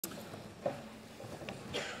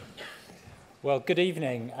Well, good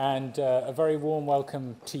evening and a very warm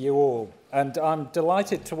welcome to you all. And I'm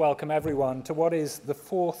delighted to welcome everyone to what is the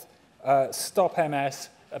fourth Stop MS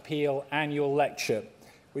Appeal annual lecture,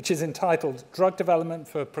 which is entitled Drug Development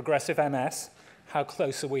for Progressive MS, How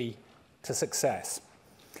Close Are We to Success?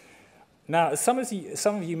 Now, as some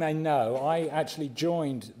of you may know, I actually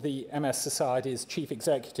joined the MS Society as Chief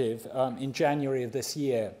Executive in January of this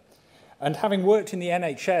year. And having worked in the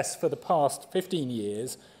NHS for the past 15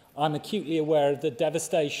 years, I'm acutely aware of the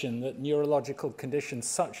devastation that neurological conditions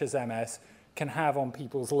such as MS can have on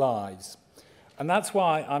people's lives. And that's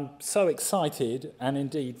why I'm so excited and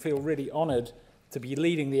indeed feel really honoured to be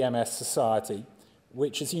leading the MS Society,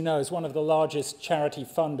 which, as you know, is one of the largest charity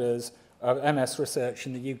funders of MS research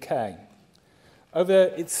in the UK.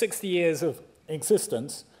 Over its 60 years of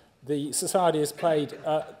existence, the Society has played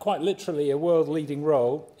quite literally a world-leading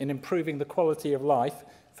role in improving the quality of life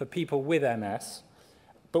for people with MS.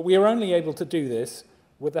 But we are only able to do this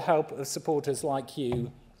with the help of supporters like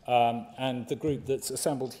you and the group that's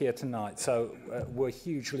assembled here tonight. So we're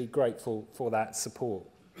hugely grateful for that support.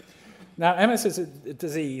 Now, MS is a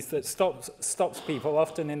disease that stops people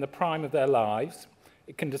often in the prime of their lives.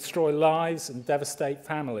 It can destroy lives and devastate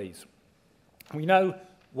families. We know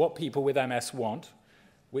what people with MS want,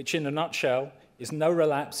 which in a nutshell is no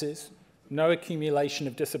relapses, no accumulation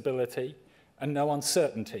of disability, and no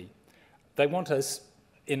uncertainty. They want us,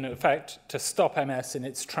 in effect, to stop MS in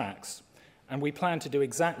its tracks. And we plan to do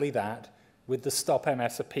exactly that with the Stop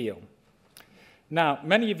MS Appeal. Now,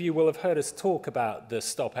 many of you will have heard us talk about the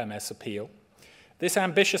Stop MS Appeal. This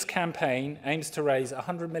ambitious campaign aims to raise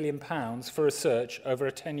 £100 million for research over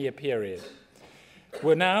a 10-year period.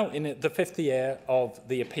 We're now in the fifth year of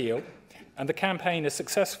the appeal, and the campaign has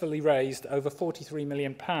successfully raised over £43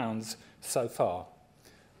 million so far.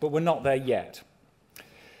 But we're not there yet.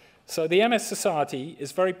 So the MS Society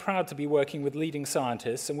is very proud to be working with leading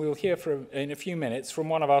scientists, and we will hear in a few minutes from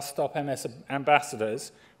one of our Stop MS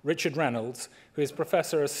ambassadors, Richard Reynolds, who is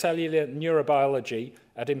Professor of Cellular Neurobiology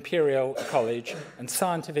at Imperial College and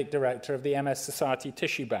Scientific Director of the MS Society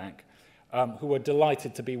Tissue Bank, who we're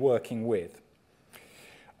delighted to be working with.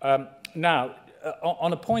 Now,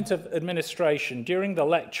 on a point of administration, during the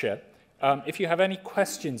lecture, if you have any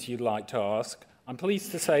questions you'd like to ask, I'm pleased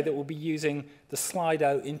to say that we'll be using the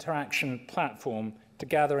Slido interaction platform to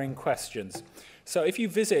gather in questions. So if you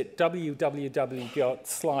visit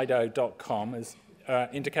www.slido.com, as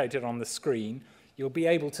indicated on the screen, you'll be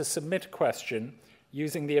able to submit a question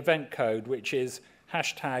using the event code, which is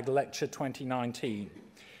 #lecture2019.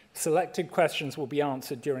 Selected questions will be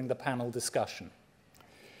answered during the panel discussion.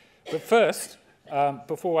 But first,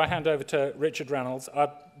 before I hand over to Richard Reynolds, I'm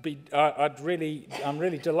really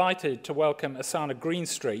delighted to welcome Asana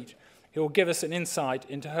Greenstreet, who will give us an insight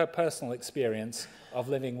into her personal experience of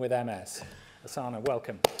living with MS. Asana,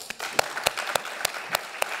 welcome.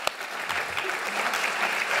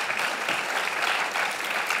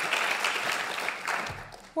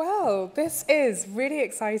 Well, this is really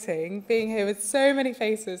exciting, being here with so many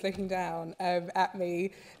faces looking down at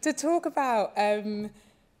me to talk about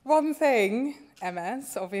one thing,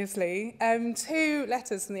 MS, obviously, two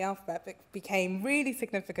letters in the alphabet that became really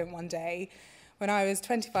significant one day when I was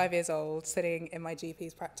 25 years old, sitting in my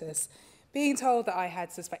GP's practice, being told that I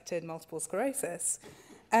had suspected multiple sclerosis,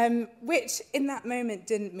 which in that moment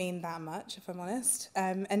didn't mean that much, if I'm honest.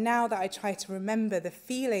 And now that I try to remember the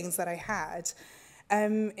feelings that I had,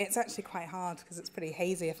 it's actually quite hard because it's pretty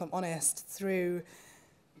hazy, if I'm honest, through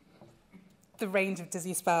the range of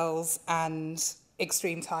dizzy spells and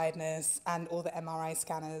extreme tiredness and all the MRI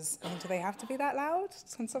scanners. I mean, do they have to be that loud?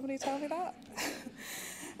 Can somebody tell me that?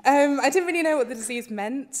 I didn't really know what the disease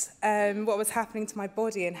meant, what was happening to my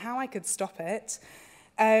body and how I could stop it.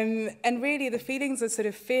 And really the feelings of sort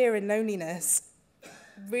of fear and loneliness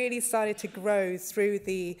really started to grow through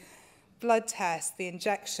the blood tests, the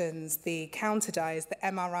injections, the counter dyes, the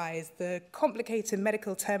MRIs, the complicated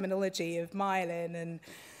medical terminology of myelin and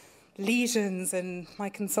lesions, and my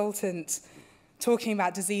consultant talking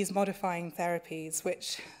about disease-modifying therapies,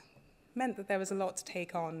 which meant that there was a lot to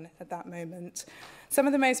take on at that moment. Some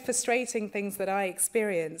of the most frustrating things that I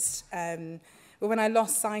experienced were when I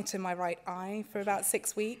lost sight in my right eye for about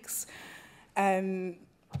 6 weeks, when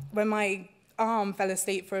my arm fell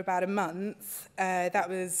asleep for about a month. That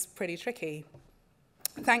was pretty tricky.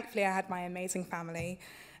 Thankfully, I had my amazing family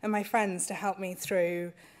and my friends to help me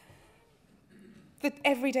through the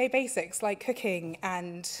everyday basics like cooking,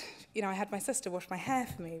 and I had my sister wash my hair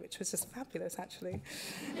for me, which was just fabulous, actually.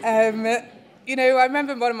 I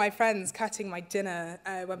remember one of my friends cutting my dinner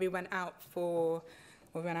when we went out for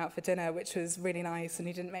we went out for dinner, which was really nice, and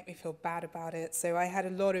he didn't make me feel bad about it. So I had a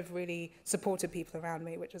lot of really supportive people around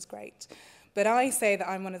me, which was great. But I say that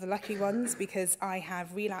I'm one of the lucky ones because I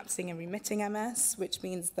have relapsing and remitting MS, which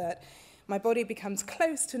means that my body becomes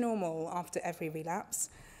close to normal after every relapse.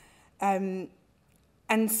 And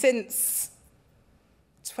since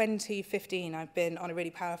 2015, I've been on a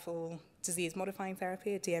really powerful disease-modifying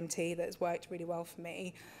therapy, a DMT, that has worked really well for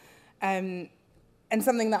me. And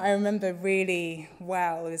something that I remember really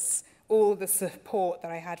well is all the support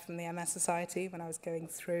that I had from the MS Society when I was going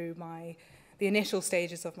through the initial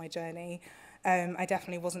stages of my journey. I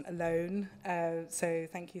definitely wasn't alone, so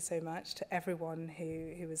thank you so much to everyone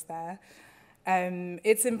who was there.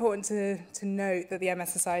 It's important to note that the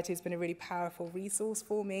MS Society has been a really powerful resource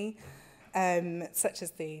for me, such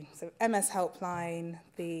as the MS helpline,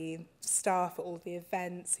 the staff at all the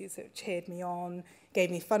events who sort of cheered me on,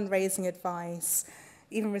 gave me fundraising advice,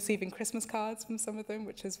 even receiving Christmas cards from some of them,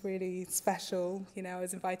 which was really special. You know, I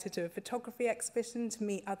was invited to a photography exhibition to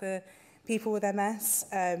meet other people with MS.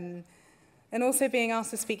 And also being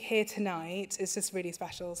asked to speak here tonight is just really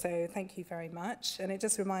special, so thank you very much. And it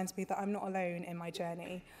just reminds me that I'm not alone in my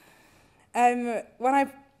journey. When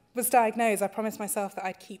I was diagnosed, I promised myself that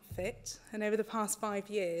I'd keep fit. And over the past 5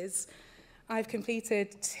 years, I've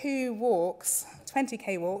completed 2 walks,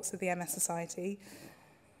 20K walks with the MS Society,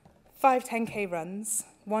 5 10K runs,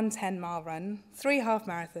 1 10-mile run, 3 half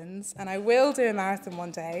marathons, and I will do a marathon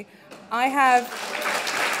one day. I have...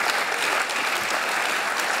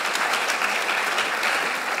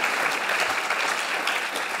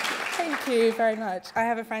 Thank you very much. I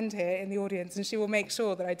have a friend here in the audience, and she will make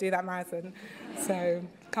sure that I do that marathon. So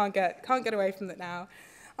can't get away from it now.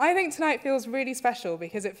 I think tonight feels really special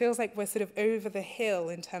because it feels like we're sort of over the hill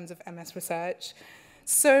in terms of MS research.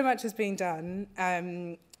 So much is being done,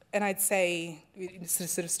 and I'd say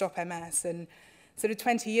sort of stop MS. And sort of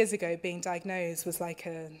 20 years ago, being diagnosed was like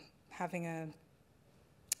having a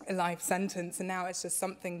life sentence, and now it's just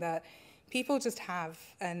something that people just have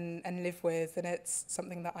and live with, and it's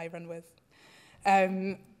something that I run with.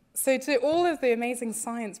 So to all of the amazing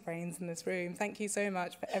science brains in this room, thank you so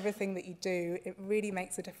much for everything that you do. It really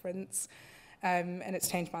makes a difference, and it's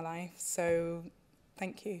changed my life. So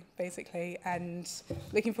thank you, basically, and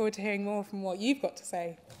looking forward to hearing more from what you've got to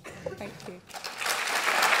say. Thank you.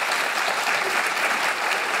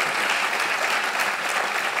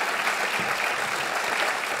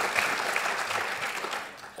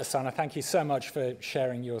 Asana, thank you so much for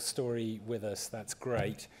sharing your story with us. That's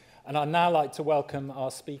great. And I'd now like to welcome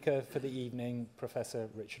our speaker for the evening, Professor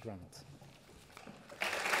Richard Reynolds.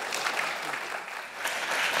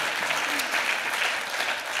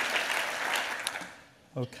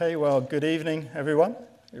 Okay, well, good evening, everyone.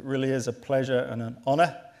 It really is a pleasure and an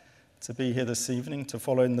honor to be here this evening to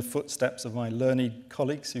follow in the footsteps of my learned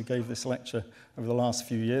colleagues who gave this lecture over the last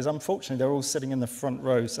few years. Unfortunately, they're all sitting in the front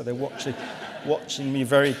row, so they're watching me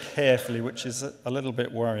very carefully, which is a little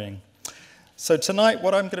bit worrying. So tonight,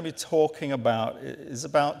 what I'm going to be talking about is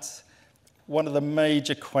about one of the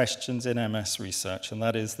major questions in MS research, and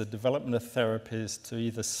that is the development of therapies to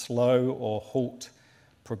either slow or halt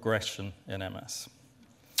progression in MS.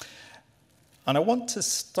 And I want to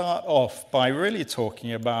start off by really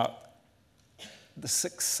talking about the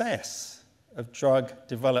success of drug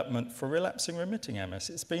development for relapsing remitting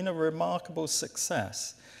MS. It's been a remarkable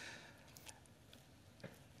success.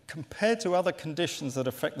 Compared to other conditions that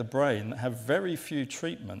affect the brain that have very few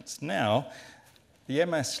treatments, now the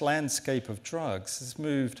MS landscape of drugs has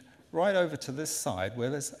moved right over to this side where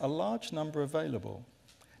there's a large number available.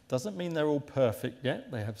 Doesn't mean they're all perfect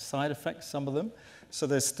yet. They have side effects, some of them. So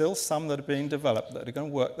there's still some that are being developed that are going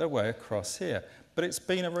to work their way across here. But it's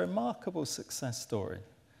been a remarkable success story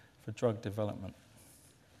for drug development.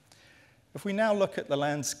 If we now look at the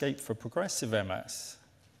landscape for progressive MS,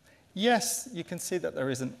 yes, you can see that there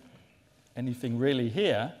isn't anything really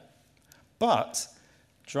here, but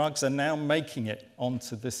drugs are now making it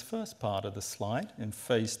onto this first part of the slide in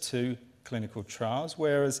phase 2 clinical trials,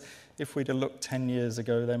 whereas if we'd have looked 10 years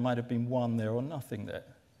ago, there might have been one there or nothing there.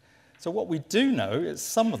 So what we do know is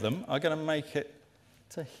some of them are going to make it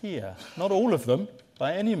to here. Not all of them,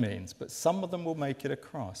 by any means, but some of them will make it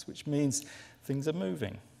across, which means things are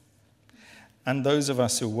moving. And those of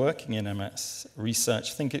us who are working in MS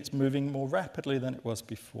research think it's moving more rapidly than it was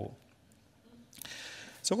before.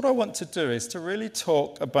 So what I want to do is to really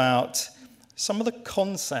talk about some of the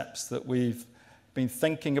concepts that we've been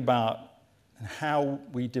thinking about and how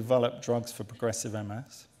we develop drugs for progressive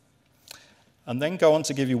MS. And then go on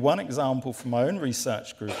to give you one example from my own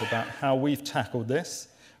research group about how we've tackled this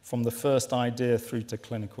from the first idea through to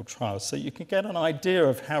clinical trials. So you can get an idea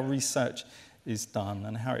of how research is done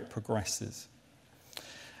and how it progresses.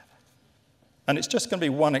 And it's just going to be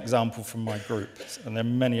one example from my group, and there are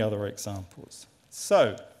many other examples.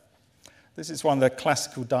 So, this is one of the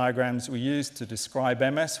classical diagrams we use to describe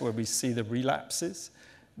MS, where we see the relapses,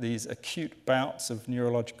 these acute bouts of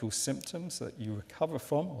neurological symptoms that you recover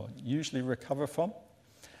from, or usually recover from.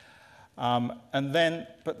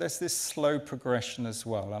 But there's this slow progression as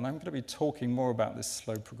well, and I'm going to be talking more about this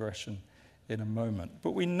slow progression in a moment.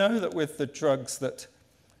 But we know that with the drugs that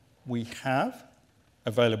we have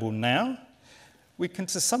available now, we can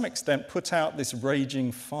to some extent put out this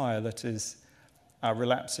raging fire that is our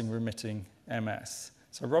relapsing remitting MS.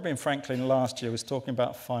 So Robin Franklin last year was talking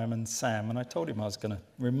about Fireman Sam, and I told him I was going to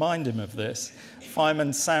remind him of this.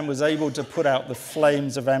 Fireman Sam was able to put out the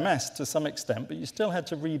flames of MS to some extent, but you still had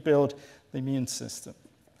to rebuild the immune system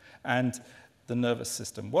and the nervous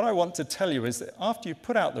system. What I want to tell you is that after you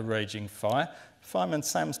put out the raging fire, Fireman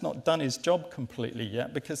Sam's not done his job completely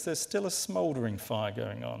yet, because there's still a smouldering fire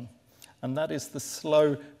going on, and that is the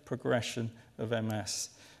slow progression of MS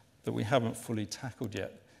that we haven't fully tackled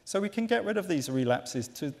yet. So we can get rid of these relapses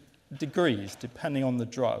to degrees, depending on the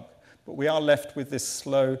drug, but we are left with this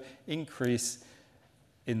slow increase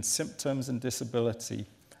in symptoms and disability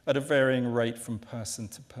at a varying rate from person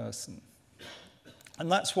to person.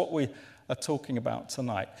 And that's what we are talking about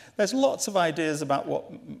tonight. There's lots of ideas about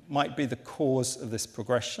what might be the cause of this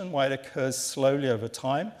progression, why it occurs slowly over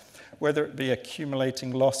time, whether it be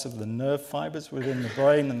accumulating loss of the nerve fibers within the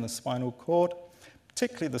brain and the spinal cord,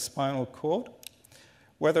 particularly the spinal cord,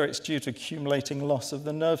 whether it's due to accumulating loss of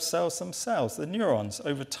the nerve cells themselves, the neurons,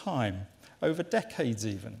 over time, over decades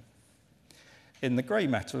even, in the grey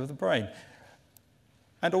matter of the brain.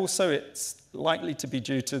 And also it's likely to be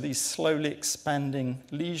due to these slowly expanding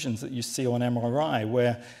lesions that you see on MRI,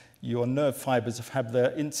 where your nerve fibers have had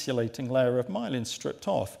their insulating layer of myelin stripped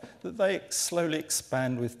off, that they slowly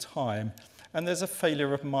expand with time. And there's a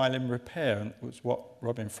failure of myelin repair, and it was what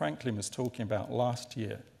Robin Franklin was talking about last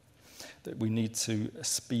year, that we need to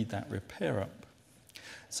speed that repair up.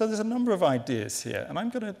 So there's a number of ideas here, and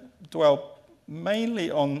I'm going to dwell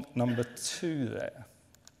mainly on number 2 there.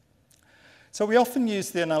 So we often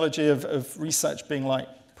use the analogy of research being like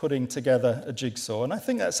putting together a jigsaw, and I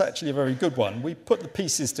think that's actually a very good one. We put the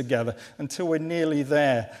pieces together until we're nearly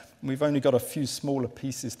there, and we've only got a few smaller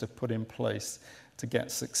pieces to put in place to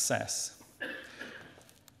get success.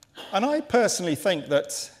 And I personally think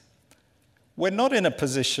that we're not in a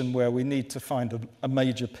position where we need to find a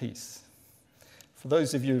major piece. For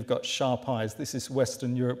those of you who've got sharp eyes, this is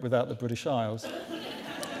Western Europe without the British Isles.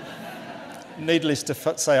 Needless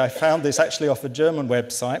to say, I found this actually off a German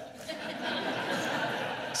website.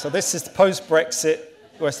 So this is the post-Brexit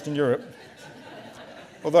Western Europe.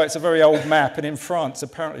 Although it's a very old map, and in France,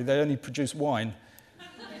 apparently, they only produce wine.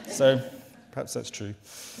 So perhaps that's true.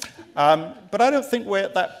 But I don't think we're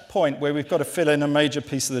at that point where we've got to fill in a major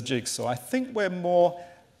piece of the jigsaw. I think we're more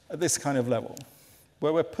at this kind of level,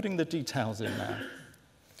 where we're putting the details in now.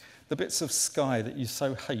 The bits of sky that you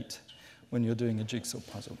so hate when you're doing a jigsaw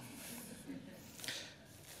puzzle.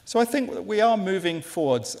 So I think that we are moving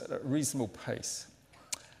forwards at a reasonable pace.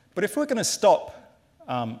 But if we're going to stop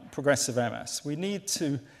progressive MS, we need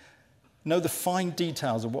to know the fine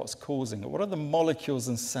details of what's causing it. What are the molecules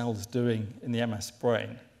and cells doing in the MS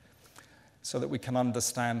brain, so that we can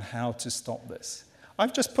understand how to stop this.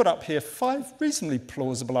 I've just put up here 5 reasonably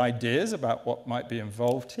plausible ideas about what might be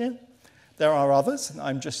involved here. There are others, and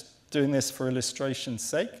I'm just doing this for illustration's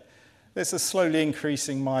sake. There's a slowly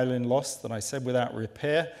increasing myelin loss that I said without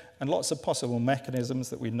repair, and lots of possible mechanisms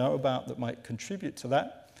that we know about that might contribute to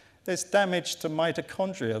that. There's damage to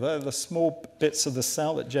mitochondria. They're the small bits of the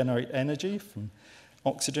cell that generate energy from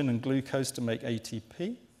oxygen and glucose to make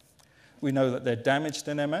ATP. We know that they're damaged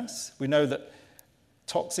in MS. We know that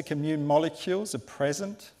toxic immune molecules are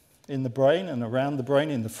present in the brain and around the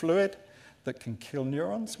brain in the fluid that can kill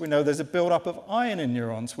neurons. We know there's a buildup of iron in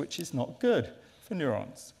neurons, which is not good for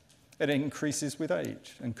neurons. It increases with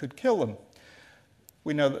age and could kill them.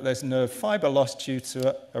 We know that there's nerve fiber loss due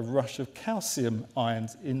to a rush of calcium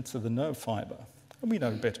ions into the nerve fiber. And we know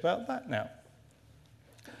a bit about that now.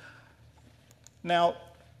 Now,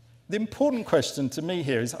 the important question to me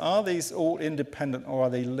here is, are these all independent or are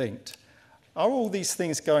they linked? Are all these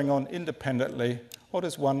things going on independently, or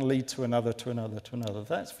does one lead to another, to another, to another?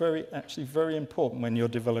 That's actually very important when you're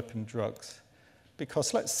developing drugs.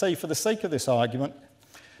 Because let's say, for the sake of this argument,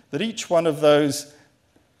 that each one of those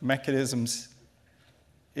mechanisms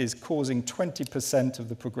is causing 20% of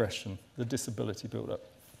the progression, the disability buildup.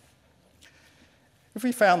 If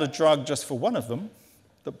we found a drug just for one of them,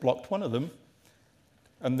 that blocked one of them,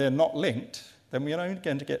 and they're not linked, then we're only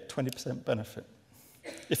going to get 20% benefit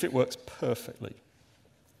if it works perfectly.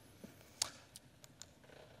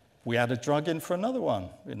 We add a drug in for another one,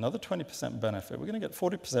 another 20% benefit. We're going to get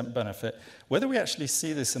 40% benefit. Whether we actually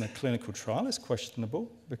see this in a clinical trial is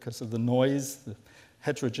questionable because of the noise, the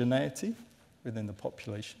heterogeneity within the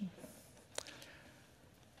population.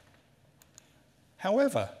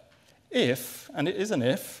 However, if, and it is an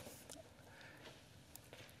if,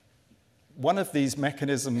 one of these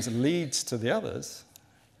mechanisms leads to the others,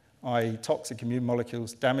 i.e. toxic immune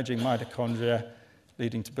molecules damaging mitochondria,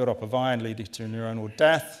 leading to build-up of iron, leading to neuronal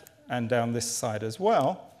death, and down this side as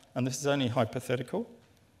well, and this is only hypothetical,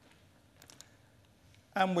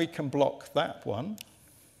 and we can block that one,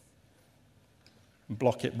 and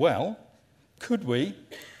block it well, could we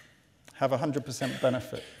have 100%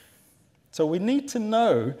 benefit? So we need to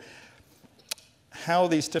know how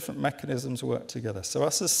these different mechanisms work together. So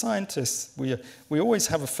us as scientists, we always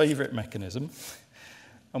have a favorite mechanism,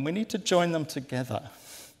 and we need to join them together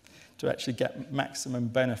to actually get maximum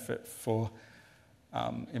benefit for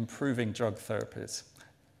improving drug therapies.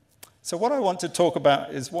 So what I want to talk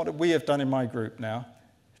about is what we have done in my group now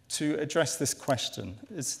to address this question.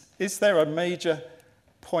 Is there a major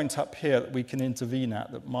point up here that we can intervene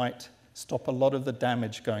at that might stop a lot of the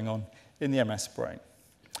damage going on in the MS brain?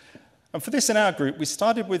 And for this in our group, we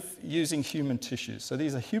started with using human tissues. So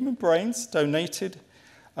these are human brains donated,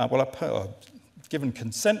 given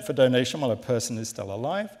consent for donation while a person is still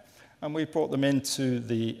alive, and we brought them into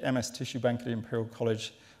the MS Tissue Bank at the Imperial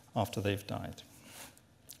College after they've died.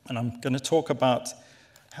 And I'm going to talk about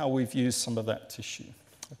how we've used some of that tissue,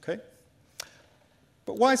 okay?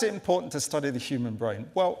 But why is it important to study the human brain?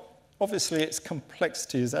 Well, obviously its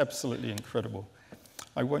complexity is absolutely incredible.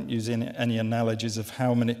 I won't use any analogies of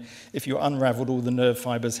how many, if you unraveled all the nerve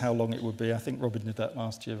fibers, how long it would be. I think Robin did that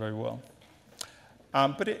last year very well.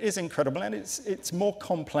 But it is incredible, and it's more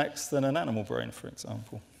complex than an animal brain, for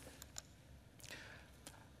example.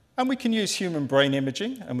 And we can use human brain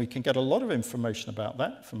imaging, and we can get a lot of information about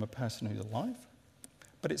that from a person who's alive.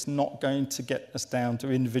 But it's not going to get us down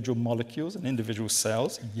to individual molecules and individual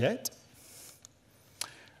cells yet.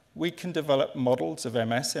 We can develop models of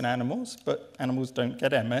MS in animals, but animals don't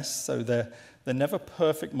get MS, so they're never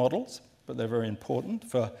perfect models, but they're very important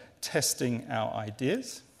for testing our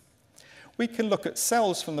ideas. We can look at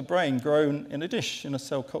cells from the brain grown in a dish, in a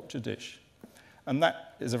cell culture dish. And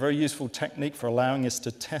that is a very useful technique for allowing us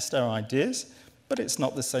to test our ideas, but it's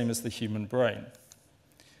not the same as the human brain.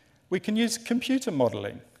 We can use computer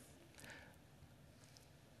modeling.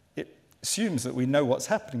 It assumes that we know what's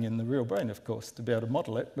happening in the real brain, of course, to be able to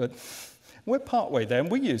model it, but we're partway there, and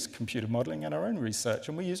we use computer modeling in our own research,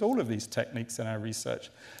 and we use all of these techniques in our research.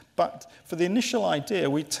 But for the initial idea,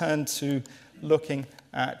 we turn to looking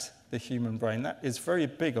at the human brain. That is very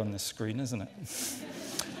big on this screen, isn't it?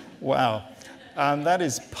 Wow. And that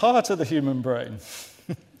is part of the human brain,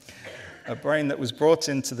 a brain that was brought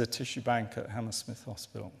into the tissue bank at Hammersmith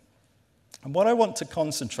Hospital. And what I want to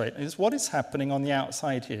concentrate on is what is happening on the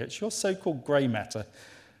outside here. It's your so-called grey matter,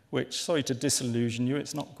 which, sorry to disillusion you,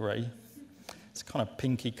 it's not grey. It's kind of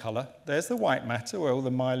pinky colour. There's the white matter, where all the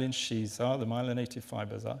myelin sheaths are, the myelinated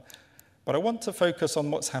fibres are. But I want to focus on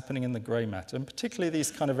what's happening in the grey matter, and particularly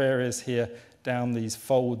these kind of areas here down these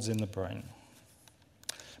folds in the brain.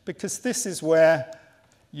 Because this is where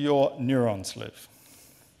your neurons live.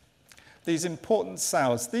 These important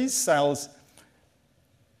cells, these cells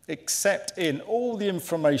accept in all the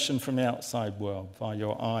information from the outside world via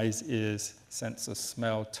your eyes, ears, sense of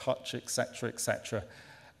smell, touch, etc., etc.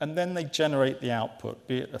 And then they generate the output,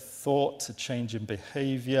 be it a thought, a change in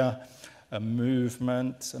behavior, a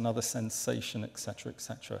movement, another sensation, etc.,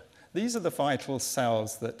 etc. These are the vital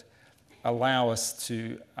cells that allow us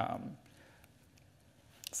to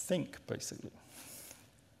think, basically.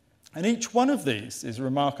 And each one of these is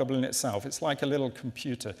remarkable in itself. It's like a little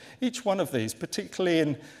computer. Each one of these, particularly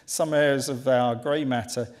in some areas of our grey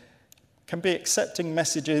matter, can be accepting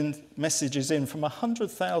messages in from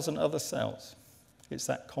 100,000 other cells. It's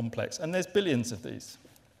that complex. And there's billions of these.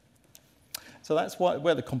 So that's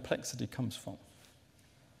where the complexity comes from.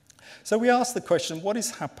 So we ask the question, what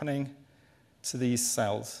is happening to these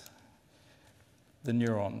cells, the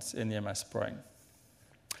neurons in the MS brain?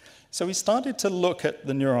 So we started to look at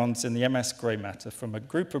the neurons in the MS grey matter from a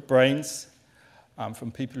group of brains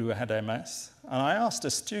from people who had MS. And I asked a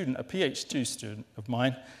student, a PhD student of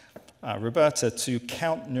mine, Roberta, to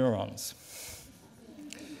count neurons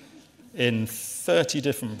in 30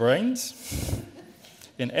 different brains,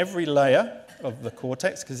 in every layer of the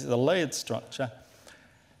cortex, because it's a layered structure,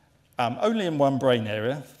 only in one brain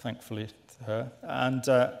area, thankfully, to her. And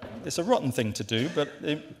it's a rotten thing to do, but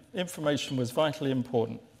the information was vitally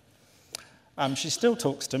important. She still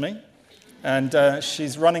talks to me, and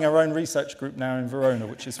she's running her own research group now in Verona,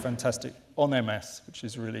 which is fantastic, on MS, which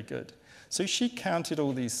is really good. So she counted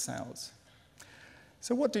all these cells.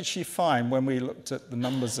 So what did she find when we looked at the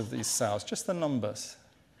numbers of these cells? Just the numbers.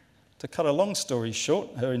 To cut a long story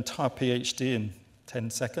short, her entire PhD in 10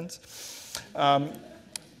 seconds,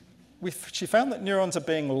 she found that neurons are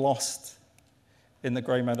being lost in the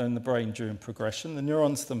grey matter in the brain during progression, the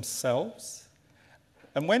neurons themselves.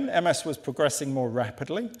 And when MS was progressing more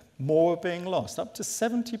rapidly, more were being lost, up to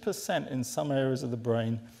 70% in some areas of the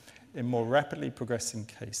brain in more rapidly progressing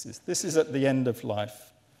cases. This is at the end of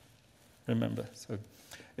life, remember. So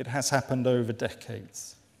it has happened over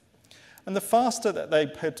decades. And the faster that they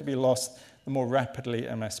appear to be lost, the more rapidly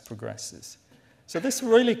MS progresses. So this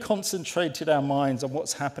really concentrated our minds on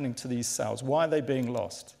what's happening to these cells. Why are they being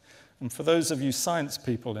lost? And for those of you science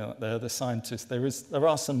people out there, the scientists, there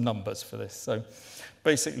are some numbers for this. So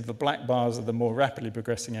basically, the black bars are the more rapidly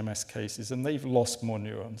progressing MS cases, and they've lost more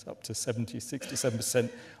neurons, up to 70, 67%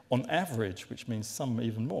 on average, which means some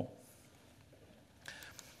even more.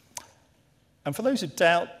 And for those who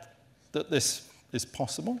doubt that this is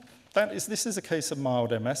possible, this is a case of mild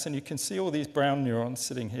MS, and you can see all these brown neurons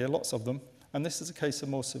sitting here, lots of them, and this is a case of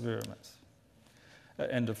more severe MS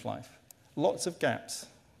at end of life. Lots of gaps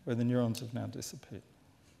where the neurons have now disappeared.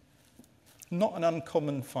 Not an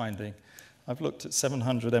uncommon finding. I've looked at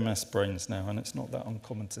 700 MS brains now, and it's not that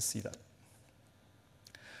uncommon to see that.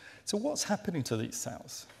 So what's happening to these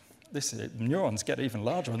cells? Neurons get even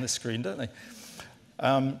larger on this screen, don't they?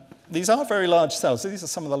 These are very large cells. So these are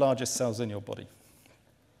some of the largest cells in your body.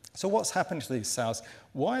 So what's happening to these cells?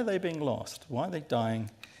 Why are they being lost? Why are they dying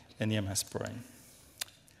in the MS brain?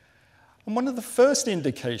 And one of the first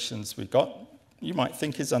indications we got, you might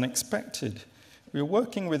think is unexpected. We were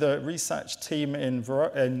working with a research team in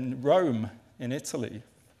Rome, in Italy,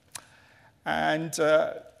 and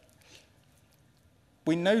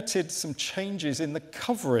we noted some changes in the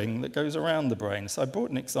covering that goes around the brain. So I brought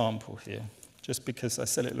an example here, just because I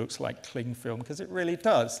said it looks like cling film, because it really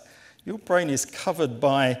does. Your brain is covered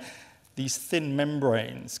by these thin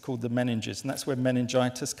membranes called the meninges, and that's where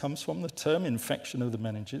meningitis comes from, the term infection of the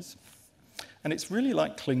meninges. And it's really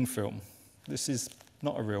like cling film. This is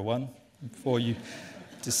not a real one, before you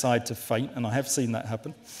decide to faint, and I have seen that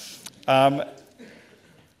happen.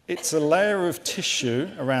 It's a layer of tissue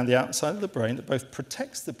around the outside of the brain that both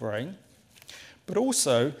protects the brain, but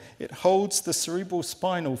also it holds the cerebral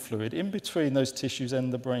spinal fluid in between those tissues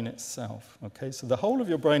and the brain itself. Okay, so the whole of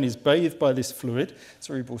your brain is bathed by this fluid,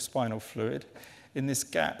 cerebral spinal fluid, in this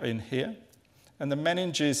gap in here, and the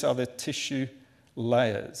meninges are the tissue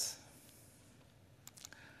layers.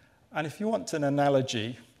 And if you want an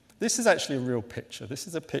analogy, this is actually a real picture. This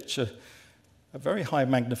is a picture, a very high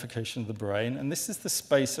magnification of the brain, and this is the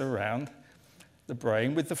space around the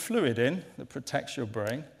brain with the fluid in that protects your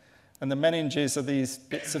brain, and the meninges are these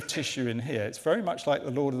bits of tissue in here. It's very much like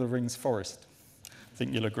the Lord of the Rings forest. I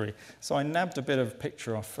think you'll agree. So I nabbed a bit of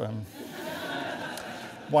picture off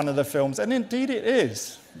one of the films, and indeed it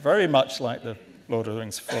is very much like the Lord of the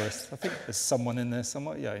Rings forest. I think there's someone in there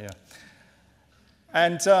somewhere. Yeah.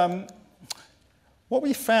 And what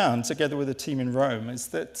we found, together with a team in Rome, is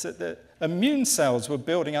that the immune cells were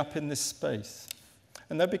building up in this space.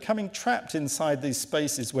 And they're becoming trapped inside these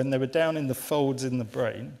spaces when they were down in the folds in the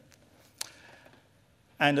brain.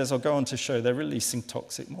 And as I'll go on to show, they're releasing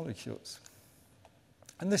toxic molecules.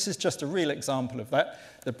 And this is just a real example of that.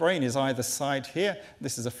 The brain is either side here.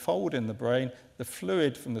 This is a fold in the brain. The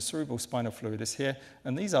fluid from the cerebral spinal fluid is here.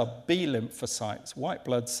 And these are B lymphocytes, white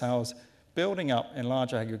blood cells, building up in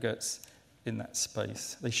large aggregates in that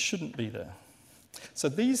space. They shouldn't be there. So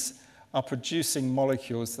these are producing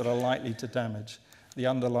molecules that are likely to damage the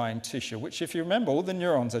underlying tissue, which, if you remember, all the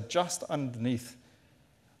neurons are just underneath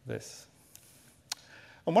this.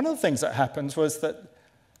 And one of the things that happens was that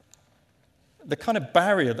the kind of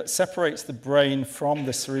barrier that separates the brain from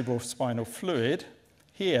the cerebral spinal fluid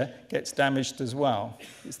here gets damaged as well.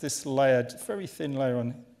 It's this layered, very thin layer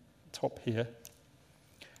on top here.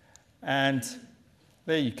 And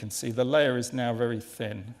there you can see the layer is now very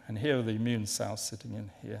thin, and here are the immune cells sitting in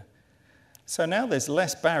here. So now there's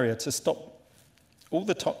less barrier to stop all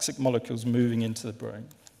the toxic molecules moving into the brain.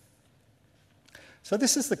 So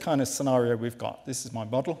this is the kind of scenario we've got. This is my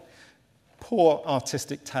model. Poor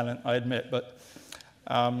artistic talent, I admit, but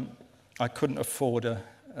I couldn't afford a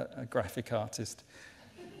graphic artist.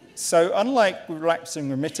 So unlike relapsing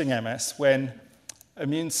remitting MS, when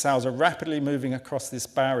immune cells are rapidly moving across this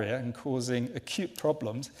barrier and causing acute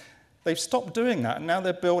problems, they've stopped doing that, and now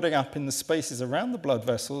they're building up in the spaces around the blood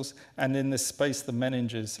vessels and in this space, the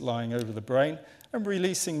meninges lying over the brain, and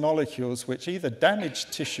releasing molecules which either damage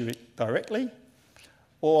tissue directly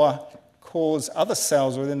or cause other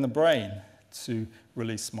cells within the brain to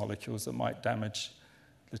release molecules that might damage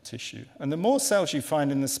the tissue. And the more cells you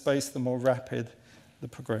find in the space, the more rapid the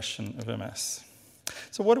progression of MS.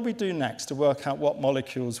 So what do we do next to work out what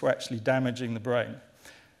molecules were actually damaging the brain?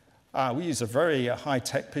 We use a very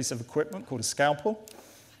high-tech piece of equipment called a scalpel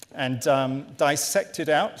and dissect it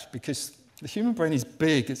out, because the human brain is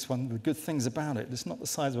big. It's one of the good things about it. It's not the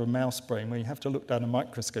size of a mouse brain where you have to look down a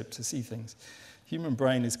microscope to see things. Human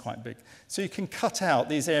brain is quite big. So you can cut out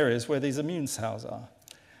these areas where these immune cells are.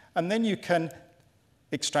 And then you can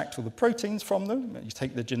extract all the proteins from them. You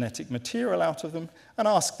take the genetic material out of them and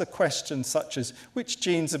ask the questions such as which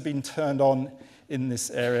genes have been turned on in this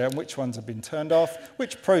area and which ones have been turned off,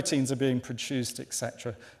 which proteins are being produced,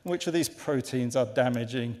 etc., and which of these proteins are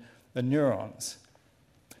damaging the neurons.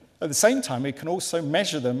 At the same time, we can also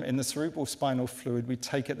measure them in the cerebral spinal fluid we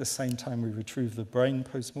take at the same time we retrieve the brain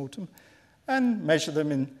post-mortem, and measure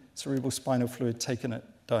them in cerebral spinal fluid taken at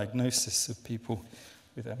diagnosis of people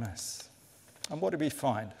with MS. And what did we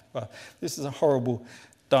find? Well, this is a horrible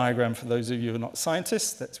diagram for those of you who are not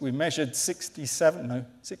scientists. We measured 67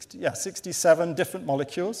 different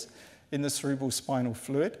molecules in the cerebral spinal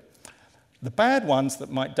fluid. The bad ones that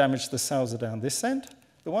might damage the cells are down this end.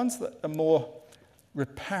 The ones that are more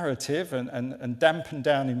reparative and dampen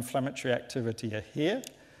down inflammatory activity are here.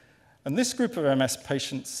 And this group of MS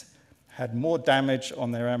patients had more damage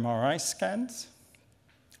on their MRI scans.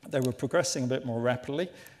 They were progressing a bit more rapidly.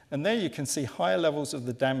 And there you can see higher levels of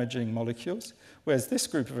the damaging molecules, whereas this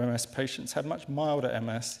group of MS patients had much milder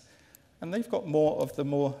MS, and they've got more of the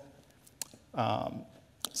more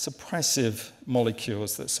suppressive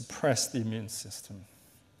molecules that suppress the immune system.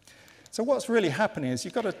 So what's really happening is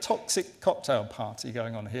you've got a toxic cocktail party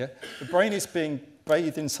going on here. The brain is being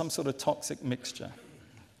bathed in some sort of toxic mixture.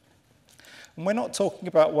 And we're not talking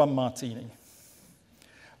about one martini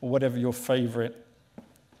or whatever your favorite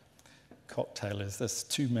cocktail is. There's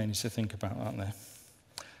too many to think about, aren't there?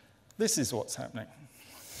 This is what's happening.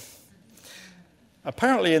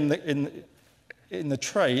 Apparently in the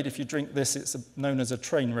trade, if you drink this, it's known as a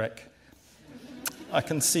train wreck. I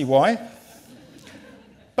can see why.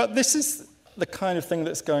 But this is the kind of thing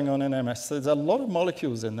that's going on in MS. There's a lot of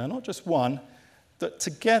molecules in there, not just one, that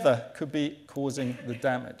together could be causing the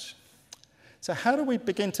damage. So how do we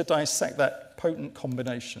begin to dissect that potent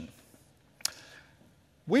combination?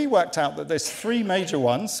 We worked out that there's three major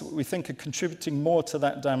ones we think are contributing more to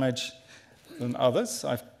that damage than others.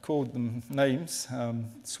 I've called them names,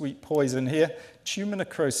 sweet poison here, tumor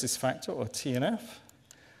necrosis factor, or TNF.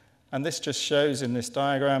 And this just shows in this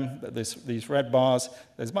diagram that these red bars,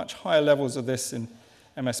 there's much higher levels of this in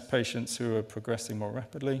MS patients who are progressing more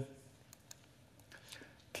rapidly.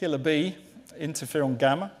 Killer B, interferon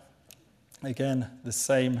gamma. Again, the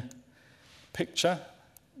same picture,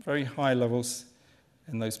 very high levels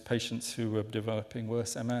in those patients who were developing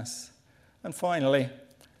worse MS. And finally,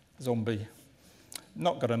 zombie.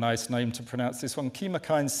 Not got a nice name to pronounce this one,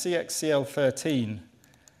 chemokine CXCL13,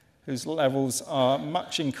 whose levels are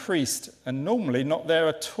much increased and normally not there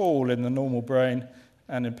at all in the normal brain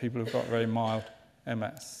and in people who've got very mild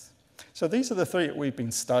MS. So these are the three that we've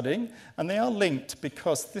been studying, and they are linked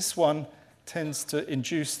because this one tends to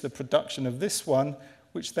induce the production of this one,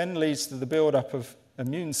 which then leads to the build-up of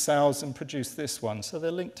immune cells and produce this one. So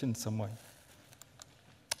they're linked in some way.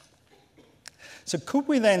 So could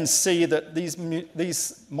we then see that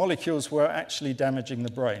these molecules were actually damaging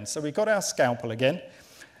the brain? So we got our scalpel again,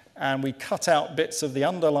 and we cut out bits of the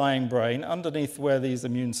underlying brain underneath where these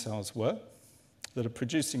immune cells were that are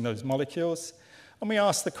producing those molecules. And we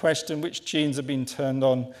asked the question, which genes have been turned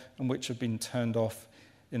on and which have been turned off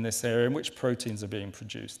in this area, and which proteins are being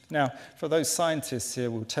produced. Now, for those scientists here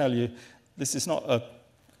will tell you, this is not the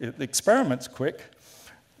experiment's quick.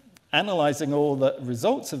 Analyzing all the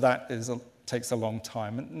results of that takes a long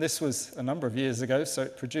time. And this was a number of years ago, so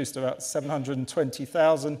it produced about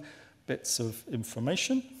 720,000 bits of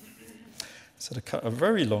information. So to cut a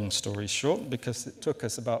very long story short, because it took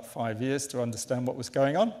us about 5 years to understand what was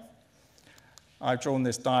going on, I've drawn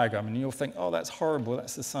this diagram, and you'll think, oh, that's horrible,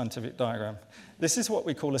 that's the scientific diagram. This is what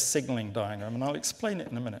we call a signaling diagram, and I'll explain it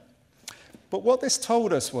in a minute. But what this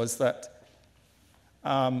told us was that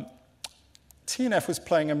TNF was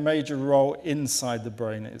playing a major role inside the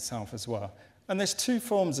brain itself as well. And there's two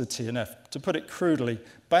forms of TNF. To put it crudely,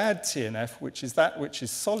 bad TNF, which is that which is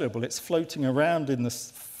soluble, it's floating around in the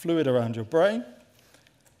fluid around your brain.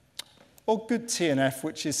 or good TNF,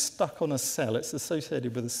 which is stuck on a cell. It's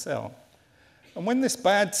associated with a cell. And when this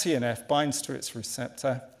bad TNF binds to its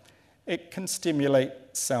receptor, it can stimulate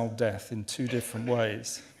cell death in two different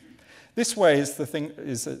ways. This way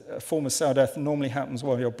is a form of cell death that normally happens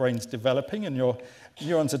while your brain's developing and your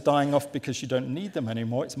neurons are dying off because you don't need them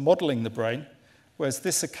anymore. It's modeling the brain, whereas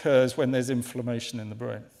this occurs when there's inflammation in the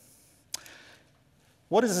brain.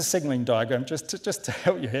 What is a signaling diagram? Just to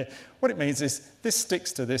help you here, what it means is this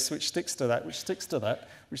sticks to this, which sticks to that, which sticks to that,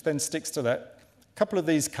 which then sticks to that. A couple of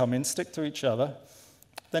these come in, stick to each other.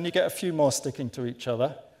 Then you get a few more sticking to each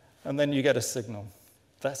other, and then you get a signal.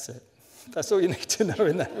 That's it. That's all you need to know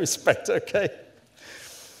in that respect, okay?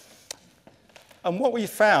 And what we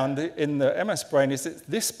found in the MS brain is it's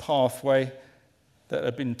this pathway that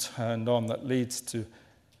had been turned on that leads to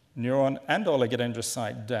neuron and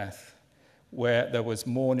oligodendrocyte death, where there was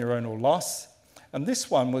more neuronal loss. And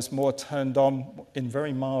this one was more turned on in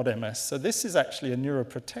very mild MS. So this is actually a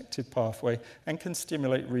neuroprotective pathway and can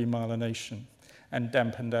stimulate remyelination and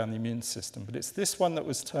dampen down the immune system. But it's this one that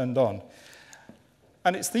was turned on.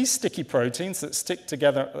 And it's these sticky proteins that stick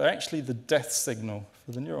together that are actually the death signal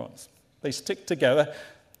for the neurons. They stick together,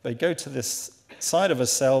 they go to this side of a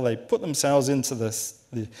cell, they put themselves into the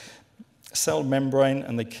cell membrane,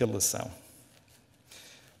 and they kill the cell.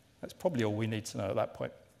 That's probably all we need to know at that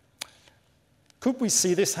point. Could we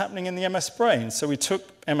see this happening in the MS brain? So we took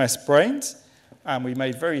MS brains, and we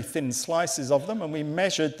made very thin slices of them, and we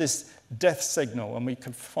measured this death signal, and we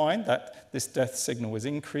could find that this death signal was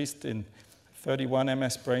increased in 31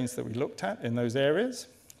 MS brains that we looked at in those areas,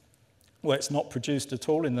 where it's not produced at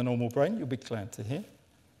all in the normal brain, you'll be glad to hear.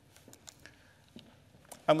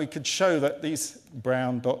 And we could show that these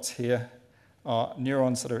brown dots here are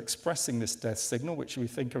neurons that are expressing this death signal, which we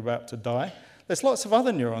think are about to die. There's lots of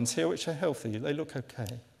other neurons here which are healthy. They look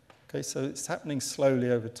okay. Okay, so it's happening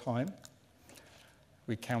slowly over time.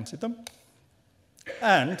 We counted them.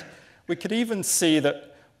 And we could even see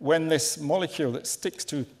that when this molecule that sticks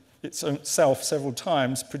to itself several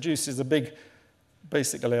times produces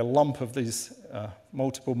basically a lump of these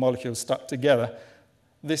multiple molecules stuck together,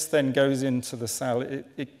 this then goes into the cell.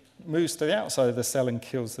 It moves to the outside of the cell and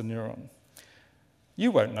kills the neuron.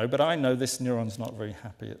 You won't know, but I know this neuron's not very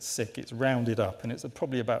happy. It's sick, it's rounded up, and it's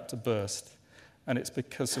probably about to burst. And it's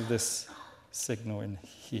because of this signal in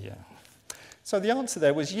here. So the answer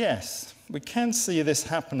there was yes. We can see this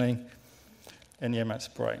happening in the MS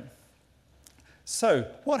brain. So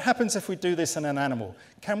what happens if we do this in an animal?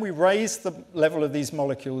 Can we raise the level of these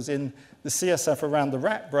molecules in the CSF around the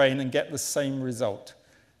rat brain and get the same result?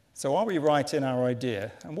 So are we right in our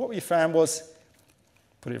idea? And what we found was,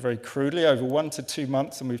 put it very crudely, over 1 to 2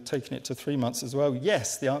 months, and we've taken it to 3 months as well,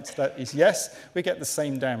 yes, the answer to that is yes, we get the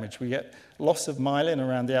same damage. We get loss of myelin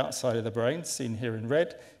around the outside of the brain, seen here in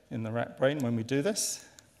red, in the rat brain when we do this.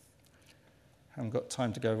 Haven't got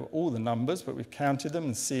time to go over all the numbers, but we've counted them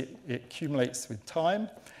and see it accumulates with time.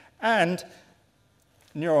 And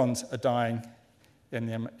neurons are dying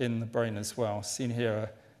in the brain as well. Seen here,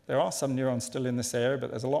 there are some neurons still in this area,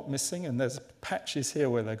 but there's a lot missing, and there's patches here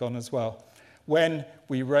where they're gone as well. When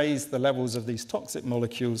we raise the levels of these toxic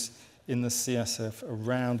molecules in the CSF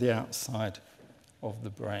around the outside of the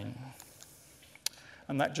brain.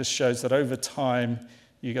 And that just shows that over time,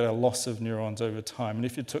 you get a loss of neurons over time. And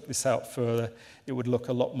if you took this out further, it would look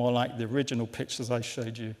a lot more like the original pictures I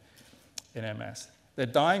showed you in MS. They're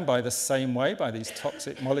dying by the same way, by these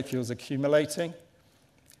toxic molecules accumulating.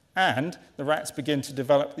 And the rats begin to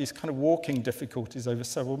develop these kind of walking difficulties over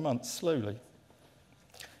several months, slowly.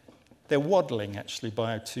 They're waddling, actually,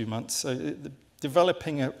 by 2 months, so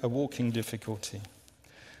developing a walking difficulty.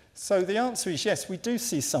 So the answer is yes, we do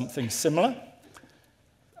see something similar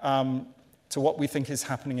to what we think is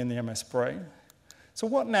happening in the MS brain. So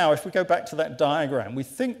what now, if we go back to that diagram? We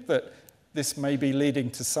think that this may be leading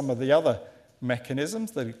to some of the other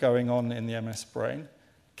mechanisms that are going on in the MS brain.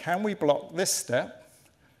 Can we block this step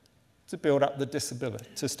to build up the disability,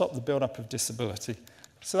 to stop the build-up of disability?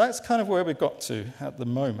 So that's kind of where we've got to at the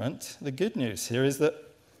moment. The good news here is that,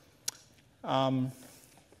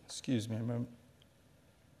 excuse me a moment.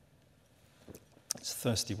 It's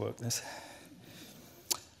thirsty work, this.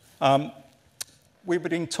 We've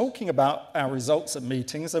been talking about our results at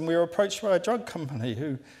meetings, and we were approached by a drug company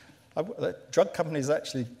who, drug company is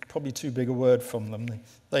actually probably too big a word from them.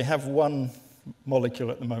 They have one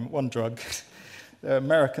molecule at the moment, one drug.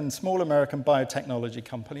 Small American biotechnology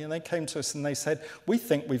company, and they came to us and they said, we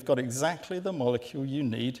think we've got exactly the molecule you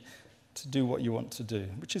need to do what you want to do,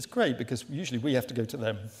 which is great because usually we have to go to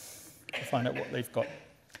them to find out what they've got.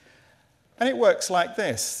 And it works like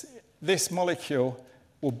this. This molecule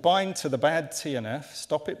will bind to the bad TNF,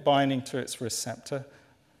 stop it binding to its receptor,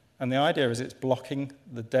 and the idea is it's blocking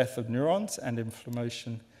the death of neurons and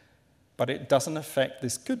inflammation, but it doesn't affect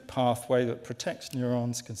this good pathway that protects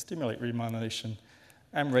neurons, can stimulate remyelination,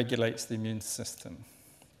 and regulates the immune system,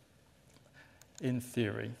 in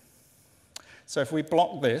theory. So if we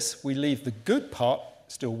block this, we leave the good part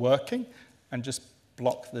still working and just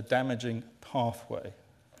block the damaging pathway.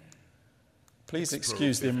 Please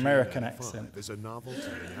excuse the American accent. Is a novel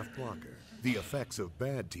TNF blocker. The effects of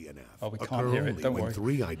bad TNF we can't occur hear it, only don't when worry.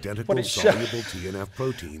 3 identical soluble TNF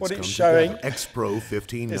proteins what come it's showing together. X-Pro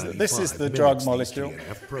 1595 is that this is the mimics drug these molecule,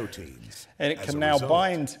 TNF proteins. and it As can a now result,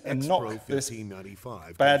 bind and knock X-Pro this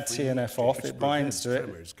 1595 bad can freely TNF off. It express binds to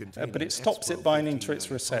tremors it, containing but it stops it X-Pro binding to its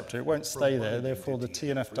 1595 receptor. It won't from stay there, binding therefore to the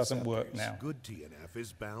TNF doesn't work receptors. now. Good TNF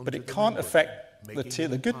is bound But to it the can't membrane, affect the making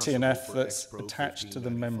it good impossible TNF for that's X-Pro attached to the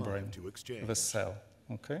 1595 membrane to exchange. of a cell.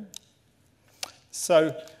 Okay?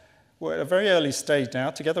 So we're at a very early stage now.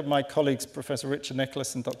 Together with my colleagues, Professor Richard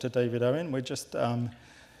Nicholas and Dr. David Owen, we just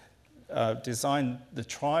designed the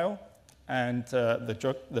trial, and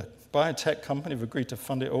the biotech company have agreed to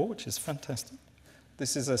fund it all, which is fantastic.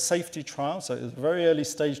 This is a safety trial, so it's a very early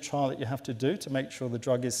stage trial that you have to do to make sure the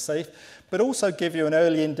drug is safe, but also give you an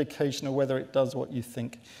early indication of whether it does what you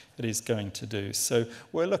think it is going to do. So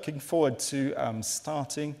we're looking forward to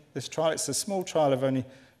starting this trial. It's a small trial of only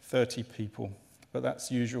 30 people, but that's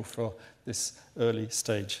usual for this early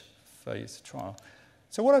stage phase trial.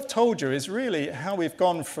 So what I've told you is really how we've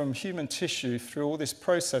gone from human tissue through all this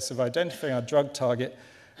process of identifying our drug target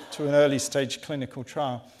to an early stage clinical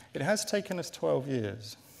trial. It has taken us 12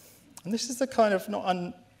 years. And this is the kind of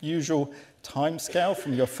not unusual timescale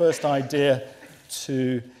from your first idea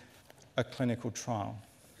to a clinical trial.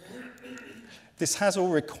 This has all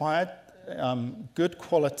required good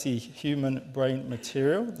quality human brain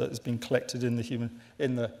material that has been collected in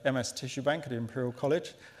the MS Tissue Bank at Imperial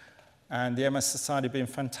College. And the MS Society have been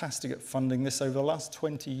fantastic at funding this over the last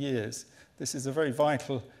 20 years. This is a very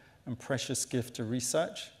vital and precious gift to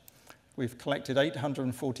research. We've collected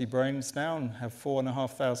 840 brains now and have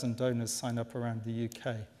 4,500 donors signed up around the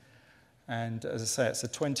UK. And as I say, it's a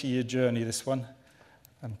 20-year journey, this one,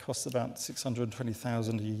 and costs about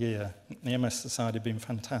 $620,000 a year. The MS Society have been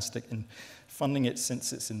fantastic in funding it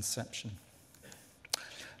since its inception.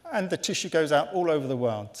 And the tissue goes out all over the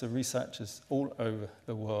world to researchers all over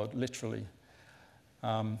the world, literally.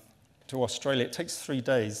 To Australia, it takes 3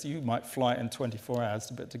 days. You might fly it in 24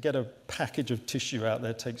 hours, but to get a package of tissue out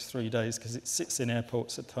there takes 3 days because it sits in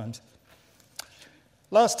airports at times.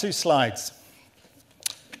 Last 2 slides.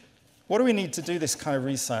 What do we need to do this kind of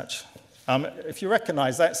research? If you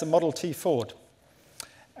recognize that, it's a Model T Ford.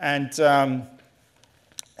 And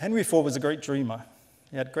Henry Ford was a great dreamer.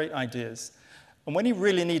 He had great ideas. And when he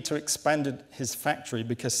really needed to expand his factory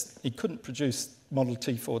because he couldn't produce Model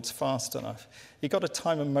T Fords fast enough, he got a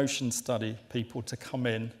time and motion study people to come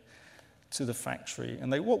in to the factory.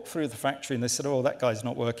 And they walked through the factory and they said, oh, that guy's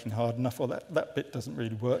not working hard enough, or that bit doesn't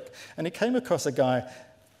really work. And he came across a guy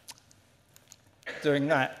doing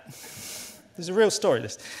that. There's a real story,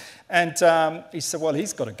 this. And he said, well,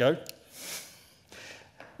 he's got to go.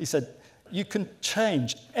 He said, you can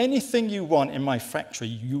change anything you want in my factory.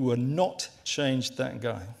 You will not change that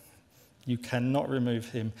guy. You cannot remove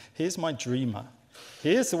him. Here's my dreamer.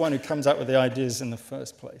 Here's the one who comes up with the ideas in the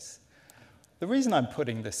first place. The reason I'm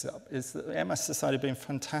putting this up is that the MS Society have been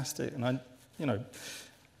fantastic, and I'm,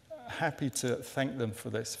 happy to thank them for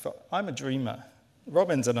this. I'm a dreamer.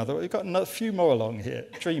 Robin's another. We've got a few more along here,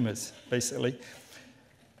 dreamers, basically.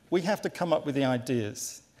 We have to come up with the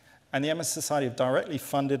ideas. And the MS Society have directly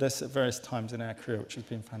funded us at various times in our career, which has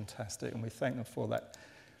been fantastic, and we thank them for that.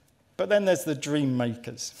 But then there's the dream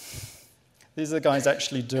makers. These are the guys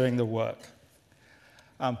actually doing the work.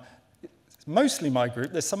 It's mostly my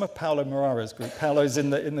group. There's some of Paolo Morara's group. Paolo's in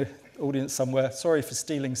the audience somewhere. Sorry for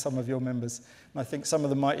stealing some of your members. And I think some of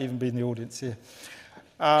them might even be in the audience here.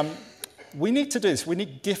 We need to do this. We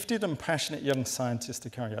need gifted and passionate young scientists to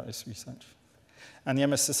carry out this research. And the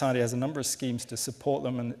MS Society has a number of schemes to support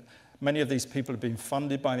them, and many of these people have been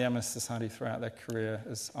funded by the MS Society throughout their career,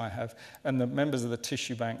 as I have, and the members of the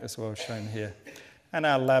Tissue Bank as well, shown here. And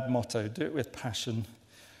our lab motto, do it with passion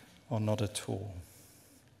or not at all.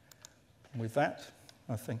 And with that,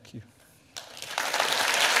 I thank you.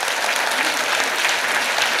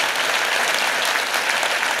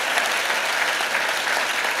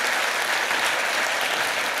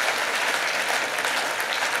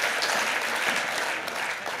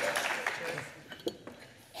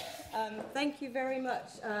 Thank you very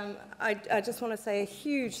much. I just want to say a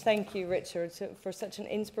huge thank you, Richard, for such an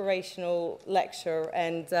inspirational lecture,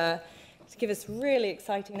 and to give us really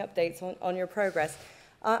exciting updates on your progress.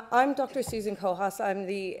 I'm Dr. Susan Kohlhaas. I'm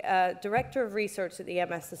the Director of Research at the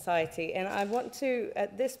MS Society, and I want to,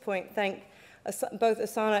 at this point, thank both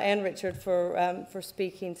Asana and Richard for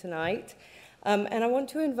speaking tonight. And I want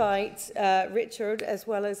to invite Richard, as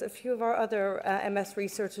well as a few of our other MS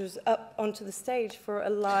researchers, up onto the stage for a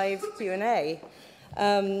live Q&A.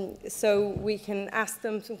 So we can ask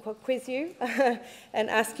them quiz you, and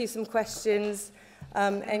ask you some questions,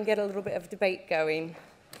 and get a little bit of debate going.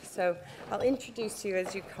 So I'll introduce you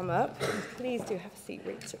as you come up. Please do have a seat,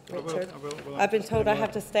 Richard. I will. I've been told I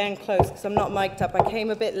have to stand close because I'm not mic'd up. I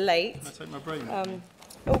came a bit late. Can I take my brain?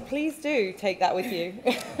 Oh, please do take that with you.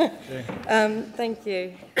 Thank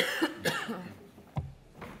you.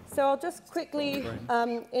 So I'll just quickly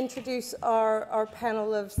introduce our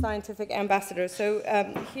panel of scientific ambassadors.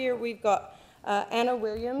 So here we've got Anna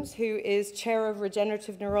Williams, who is Chair of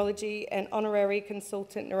Regenerative Neurology and Honorary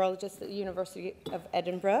Consultant Neurologist at the University of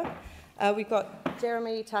Edinburgh. We've got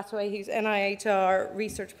Jeremy Tataway, who's NIHR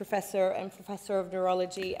Research Professor and Professor of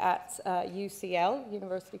Neurology at UCL,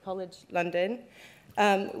 University College London.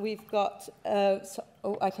 We've got,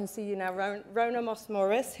 I can see you now, Rona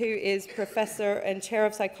Moss-Morris, who is Professor and Chair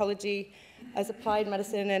of Psychology as Applied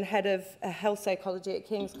Medicine and Head of Health Psychology at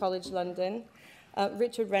King's College London.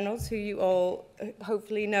 Richard Reynolds, who you all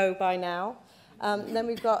hopefully know by now. Then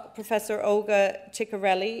we've got Professor Olga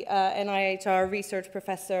Ciccarelli, NIHR Research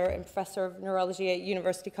Professor and Professor of Neurology at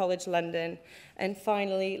University College London. And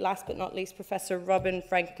finally, last but not least, Professor Robin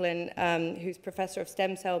Franklin, who's Professor of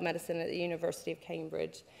Stem Cell Medicine at the University of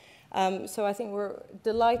Cambridge. So I think we're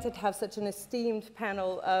delighted to have such an esteemed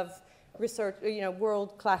panel of research,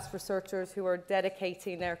 world-class researchers who are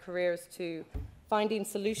dedicating their careers to finding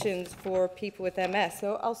solutions for people with MS.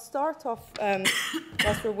 So I'll start off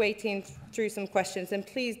whilst we're waiting through some questions, and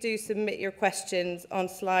please do submit your questions on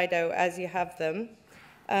Slido as you have them.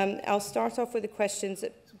 I'll start off with the questions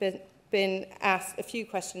that have been asked, a few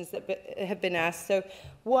questions that have been asked. So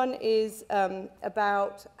one is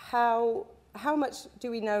about how much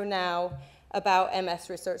do we know now about MS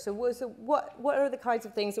research? So what are the kinds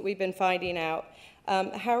of things that we've been finding out?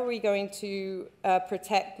 How are we going to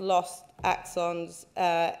protect lost axons,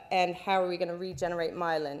 and how are we going to regenerate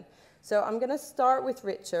myelin? So I'm going to start with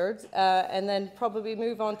Richard, and then probably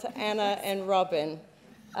move on to Anna and Robin.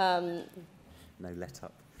 No let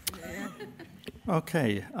up.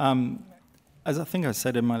 Okay. As I think I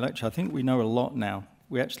said in my lecture, I think we know a lot now.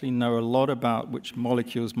 We actually know a lot about which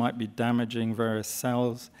molecules might be damaging various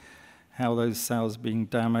cells, how those cells are being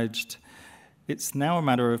damaged. It's now a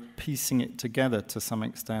matter of piecing it together to some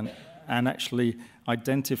extent and actually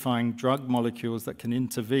identifying drug molecules that can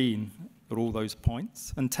intervene at all those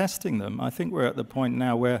points and testing them. I think we're at the point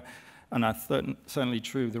now where, and I certainly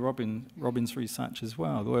true, the Robin's research as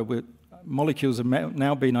well, where molecules have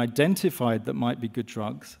now been identified that might be good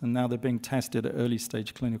drugs, and now they're being tested at early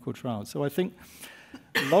stage clinical trials. So I think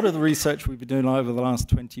a lot of the research we've been doing over the last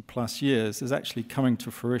 20 plus years is actually coming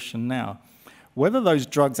to fruition now. Whether those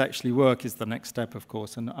drugs actually work is the next step, of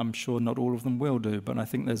course, and I'm sure not all of them will do, but I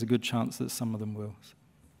think there's a good chance that some of them will.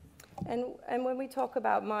 And when we talk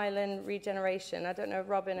about myelin regeneration, I don't know,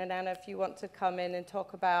 Robin and Anna, if you want to come in and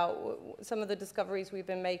talk about some of the discoveries we've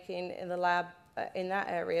been making in the lab in that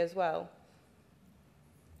area as well.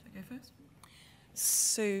 Should I go first?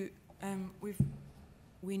 So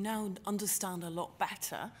we now understand a lot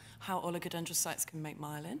better how oligodendrocytes can make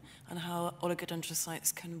myelin and how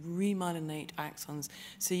oligodendrocytes can remyelinate axons.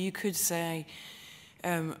 So you could say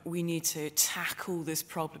we need to tackle this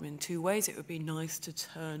problem in two ways. It would be nice to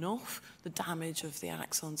turn off the damage of the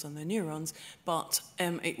axons and the neurons, but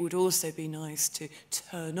it would also be nice to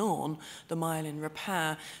turn on the myelin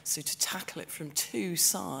repair, so to tackle it from two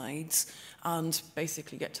sides and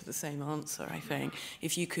basically get to the same answer, I think.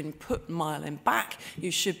 If you can put myelin back, you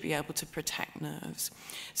should be able to protect nerves.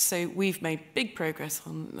 So we've made big progress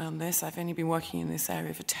on this. I've only been working in this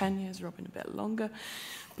area for 10 years, Robin a bit longer.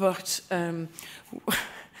 But,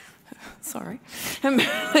 sorry, only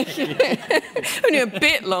a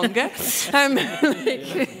bit longer.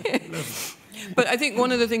 But I think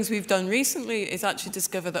one of the things we've done recently is actually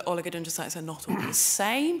discover that oligodendrocytes are not all the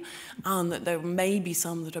same, and that there may be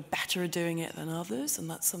some that are better at doing it than others, and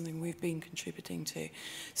that's something we've been contributing to.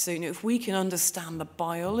 So if we can understand the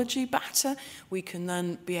biology better, we can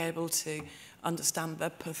then be able to understand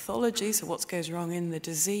the pathology, so what goes wrong in the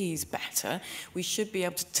disease better. We should be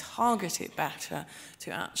able to target it better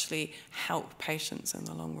to actually help patients in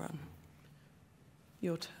the long run.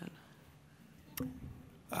 Your turn.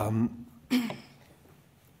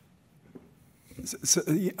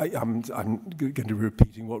 I'm going to be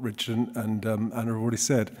repeating what Richard and Anna have already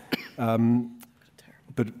said,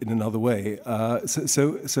 but in another way.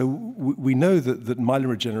 So we know that myelin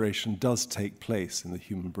regeneration does take place in the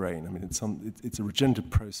human brain. I mean, it's a regenerative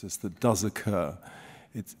process that does occur.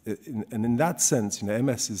 And in that sense,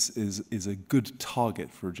 MS is a good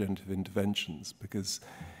target for regenerative interventions, because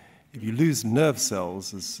if you lose nerve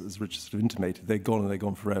cells, as Richard sort of intimated, they're gone and they're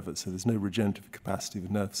gone forever. So there's no regenerative capacity of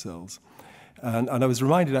nerve cells. And I was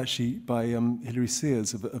reminded actually by Hilary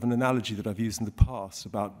Sears of an analogy that I've used in the past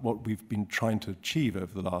about what we've been trying to achieve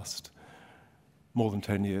over the last more than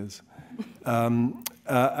 10 years. The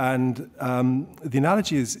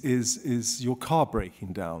analogy is your car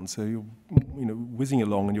breaking down. So you're whizzing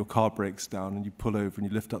along and your car breaks down and you pull over and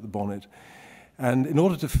you lift up the bonnet. And in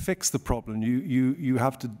order to fix the problem, you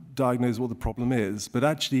have to diagnose what the problem is. But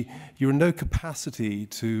actually, you're in no capacity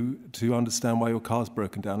to understand why your car's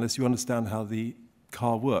broken down unless you understand how the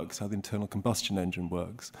car works, how the internal combustion engine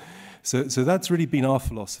works. So that's really been our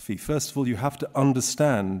philosophy. First of all, you have to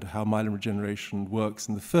understand how myelin regeneration works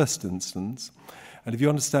in the first instance. And if you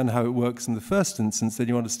understand how it works in the first instance, then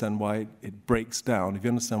you understand why it breaks down. If you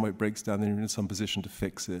understand why it breaks down, then you're in some position to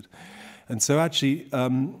fix it. And so actually,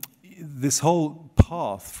 this whole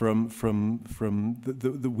path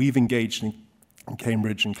that we've engaged in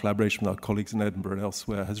Cambridge in collaboration with our colleagues in Edinburgh and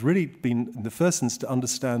elsewhere has really been, in the first instance, to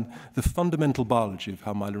understand the fundamental biology of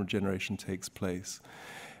how myelin regeneration takes place.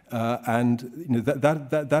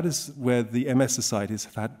 That is where the MS Society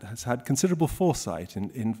has had considerable foresight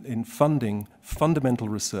in funding fundamental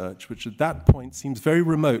research, which at that point seems very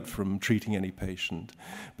remote from treating any patient.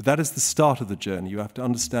 But that is the start of the journey. You have to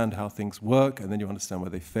understand how things work, and then you understand where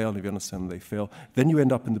they fail, and if you understand where they fail, then you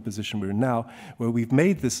end up in the position we're in now, where we've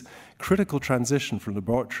made this critical transition from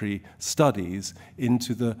laboratory studies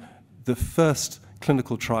into the first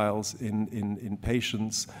clinical trials in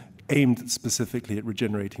patients aimed specifically at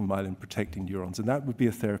regenerating myelin, protecting neurons, and that would be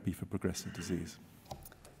a therapy for progressive disease.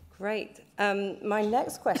 Great. My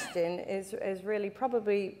next question is really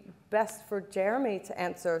probably best for Jeremy to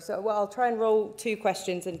answer. So, well, I'll try and roll two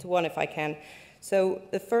questions into one if I can. So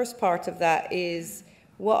the first part of that is,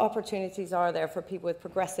 what opportunities are there for people with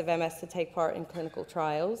progressive MS to take part in clinical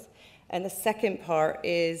trials? And the second part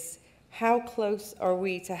is, how close are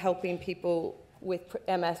we to helping people with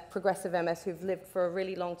MS, progressive MS, who've lived for a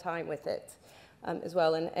really long time with it as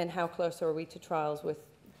well, and how close are we to trials with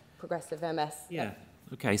progressive MS? Yeah,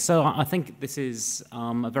 okay, so I think this is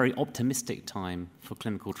a very optimistic time for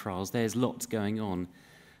clinical trials. There's lots going on,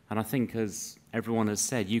 and I think, as everyone has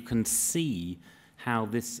said, you can see how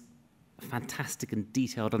this fantastic and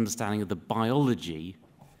detailed understanding of the biology,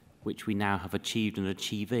 which we now have achieved and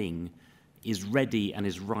achieving, is ready and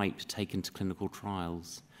is ripe to take into clinical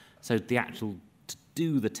trials. So to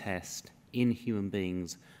do the test in human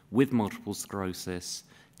beings with multiple sclerosis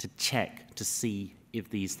to check to see if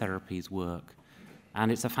these therapies work. And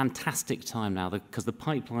it's a fantastic time now because the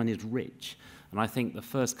pipeline is rich. And I think the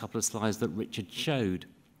first couple of slides that Richard showed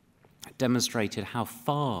demonstrated how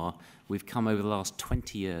far we've come over the last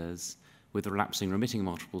 20 years with relapsing remitting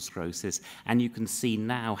multiple sclerosis. And you can see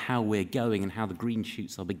now how we're going and how the green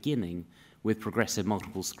shoots are beginning with progressive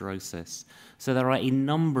multiple sclerosis. So there are a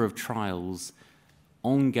number of trials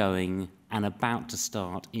ongoing and about to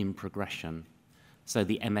start in progression. So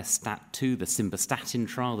the MS-STAT2, the simvastatin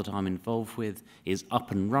trial that I'm involved with, is up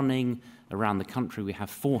and running. Around the country, we have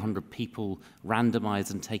 400 people randomized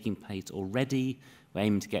and taking place already. We're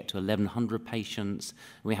aiming to get to 1,100 patients.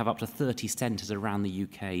 We have up to 30 centres around the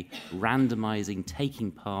UK randomizing, taking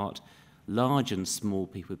part, large and small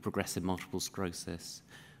people with progressive multiple sclerosis.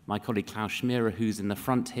 My colleague Klaus Schmierer, who's in the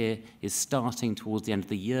front here, is starting towards the end of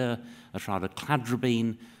the year a trial of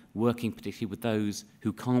cladribine, working particularly with those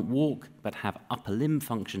who can't walk but have upper limb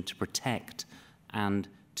function to protect and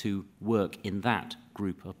to work in that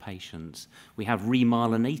group of patients. We have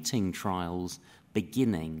remyelinating trials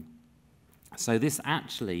beginning. So this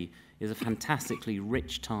actually is a fantastically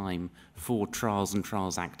rich time for trials and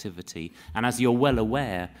trials activity. And as you're well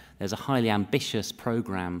aware, there's a highly ambitious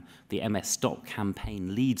program the MS Stop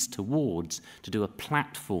campaign leads towards to do a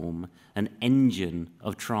platform, an engine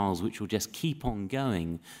of trials which will just keep on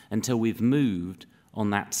going until we've moved on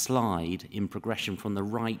that slide in progression from the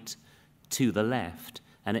right to the left,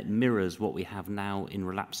 and it mirrors what we have now in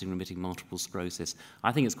relapsing remitting multiple sclerosis.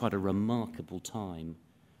 I think it's quite a remarkable time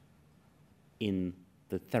in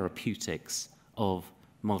the therapeutics of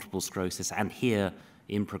multiple sclerosis, and here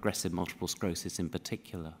in progressive multiple sclerosis in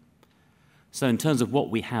particular. So in terms of what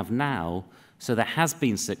we have now, so there has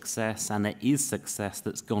been success, and there is success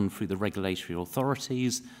that's gone through the regulatory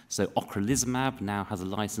authorities. So ocrelizumab now has a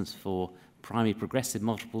license for primary progressive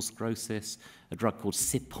multiple sclerosis. A drug called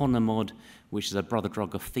siponimod, which is a brother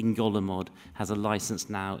drug of fingolimod, has a license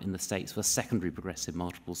now in the States for secondary progressive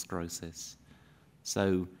multiple sclerosis.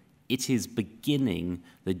 So it is beginning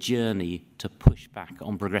the journey to push back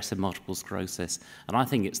on progressive multiple sclerosis. And I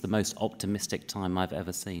think it's the most optimistic time I've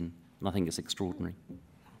ever seen. And I think it's extraordinary.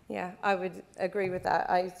 Yeah, I would agree with that.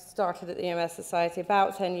 I started at the MS Society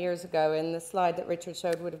about 10 years ago, and the slide that Richard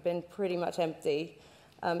showed would have been pretty much empty.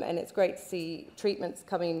 And it's great to see treatments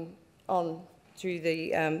coming on through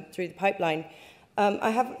the pipeline. I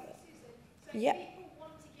have, yeah.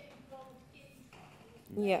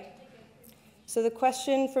 Yeah. So the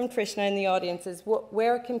question from Trishna in the audience is,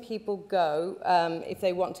 where can people go if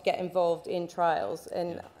they want to get involved in trials?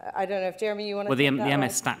 And I don't know if, Jeremy, you want to Well, the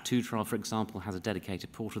MS STAT2 trial, for example, has a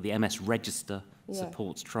dedicated portal. The MS Register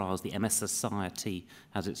supports trials. The MS Society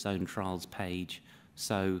has its own trials page.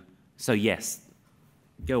 So yes,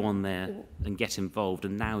 go on there and get involved.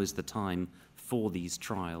 And now is the time for these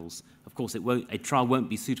trials. Of course, a trial won't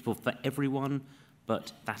be suitable for everyone,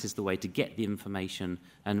 but that is the way to get the information,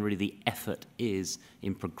 and really the effort is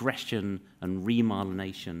in progression and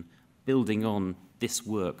remyelination, building on this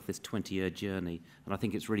work, this 20-year journey, and I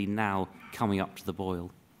think it's really now coming up to the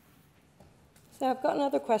boil. So I've got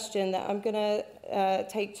another question that I'm going to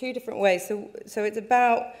take two different ways. So it's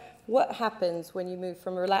about what happens when you move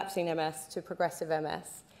from relapsing MS to progressive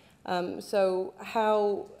MS. So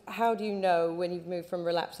how do you know when you've moved from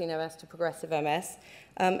relapsing MS to progressive MS?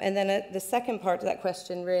 And then the second part to that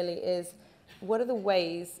question really is, what are the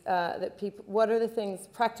ways that people, what are the things,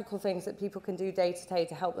 practical things that people can do day to day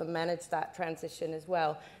to help them manage that transition as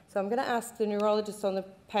well? So I'm going to ask the neurologists on the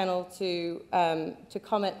panel to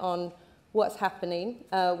comment on what's happening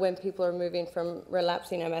when people are moving from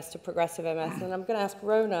relapsing MS to progressive MS. And I'm going to ask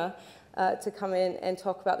Rona to come in and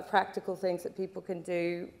talk about the practical things that people can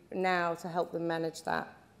do now to help them manage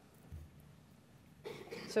that.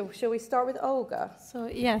 So shall we start with Olga? So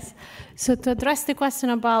yes, so to address the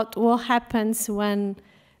question about what happens when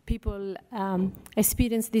people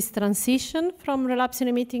experience this transition from relapsing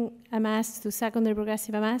remitting MS to secondary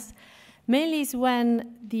progressive MS, mainly is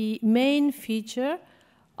when the main feature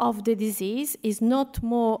of the disease is not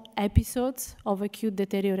more episodes of acute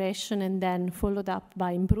deterioration and then followed up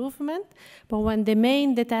by improvement, but when the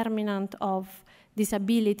main determinant of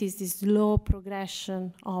disability is this slow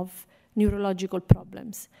progression of neurological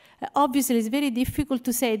problems. Obviously, it's very difficult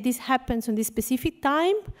to say this happens on this specific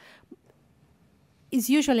time. It's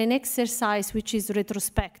usually an exercise which is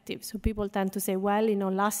retrospective. So people tend to say, well,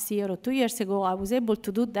 last year or 2 years ago, I was able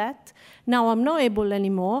to do that. Now I'm not able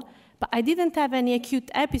anymore, but I didn't have any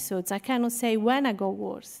acute episodes. I cannot say when I got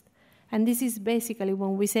worse. And this is basically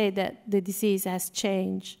when we say that the disease has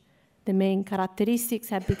changed. The main characteristics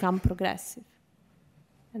have become progressive.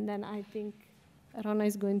 And then I think Rona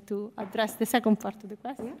is going to address the second part of the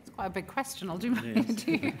question. It's quite a big question. I'll do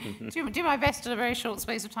my best in a very short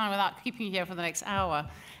space of time without keeping you here for the next hour.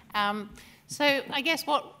 So I guess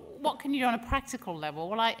what can you do on a practical level?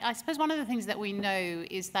 Well, I suppose one of the things that we know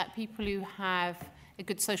is that people who have a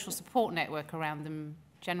good social support network around them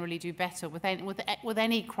generally do better with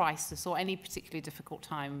any crisis or any particularly difficult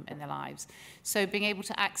time in their lives. So being able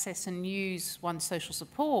to access and use one's social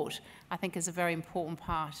support, I think, is a very important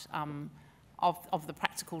part of the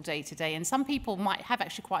practical day-to-day. And some people might have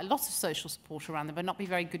actually quite a lot of social support around them, but not be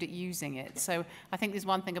very good at using it. So I think there's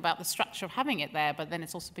one thing about the structure of having it there, but then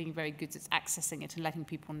it's also being very good at accessing it and letting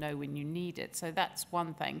people know when you need it. So that's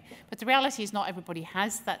one thing. But the reality is not everybody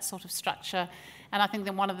has that sort of structure. And I think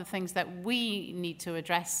that one of the things that we need to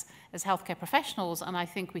address as healthcare professionals, and I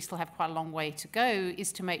think we still have quite a long way to go,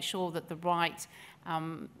 is to make sure that the right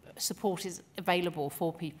support is available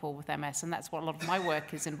for people with MS, and that's what a lot of my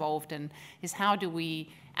work is involved in, is how do we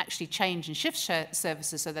actually change and shift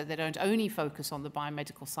services so that they don't only focus on the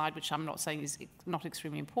biomedical side, which I'm not saying is not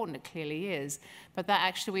extremely important, it clearly is, but that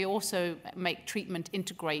actually we also make treatment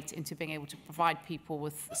integrate into being able to provide people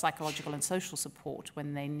with psychological and social support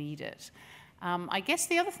when they need it. I guess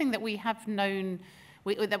the other thing that we have known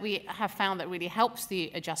that we have found that really helps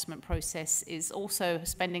the adjustment process is also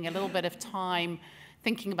spending a little bit of time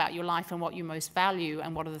thinking about your life and what you most value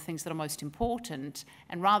and what are the things that are most important.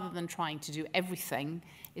 And rather than trying to do everything,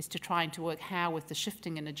 is to trying to work how with the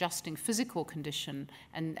shifting and adjusting physical condition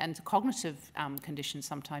and cognitive conditions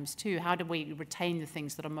sometimes too, how do we retain the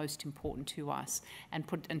things that are most important to us and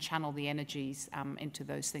channel the energies into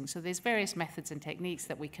those things. So there's various methods and techniques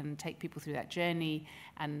that we can take people through that journey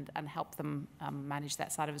and help them manage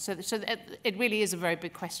that side of it. So it really is a very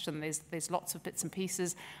big question. There's lots of bits and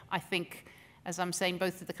pieces. I think as I'm saying,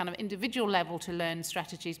 both at the kind of individual level to learn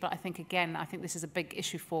strategies, but I think, again, I think this is a big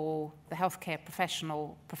issue for the healthcare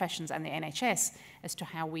professions and the NHS as to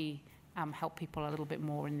how we help people a little bit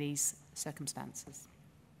more in these circumstances.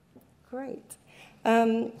 Great.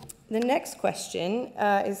 The next question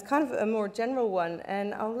is kind of a more general one,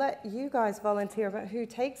 and I'll let you guys volunteer about who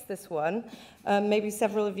takes this one. Maybe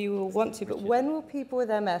several of you will want to, but when will people with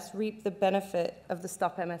MS reap the benefit of the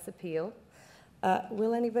Stop MS appeal?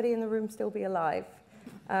 Will anybody in the room still be alive?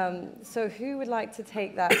 So who would like to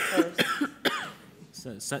take that first?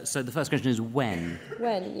 So the first question is when?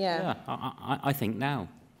 When, yeah. I think now.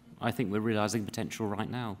 I think we're realising potential right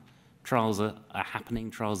now. Trials are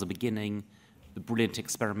happening, trials are beginning. The brilliant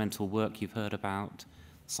experimental work you've heard about,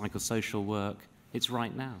 psychosocial work, it's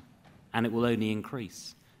right now. And it will only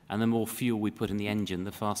increase. And the more fuel we put in the engine,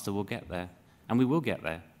 the faster we'll get there. And we will get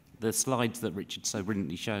there. The slides that Richard's so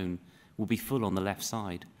brilliantly shown will be full on the left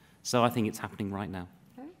side. So I think it's happening right now.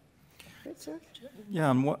 Okay. Richard? Yeah,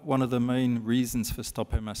 and one of the main reasons for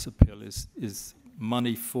Stop MS Appeal is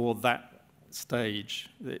money for that stage.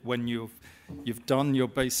 When you've done your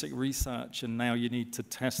basic research and now you need to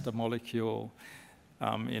test a molecule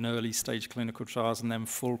in early stage clinical trials and then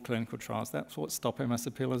full clinical trials. That's what Stop MS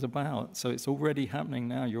Appeal is about. So it's already happening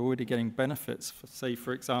now. You're already getting benefits. Say,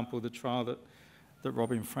 for example, the trial that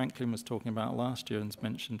Robin Franklin was talking about last year and is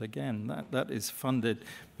mentioned again. That is funded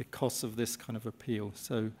because of this kind of appeal.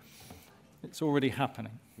 So it's already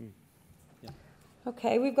happening.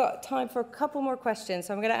 Okay, we've got time for a couple more questions.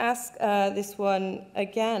 So I'm going to ask this one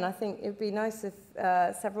again. I think it would be nice if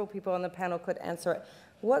several people on the panel could answer it.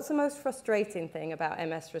 What's the most frustrating thing about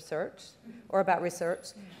MS research, or about research,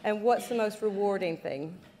 and what's the most rewarding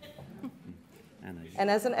thing?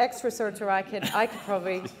 And as an ex-researcher, I could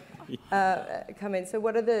probably come in. So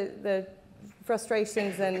what are the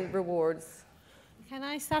frustrations and rewards? Can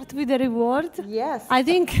I start with the reward? Yes. I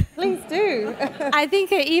think. Please do. I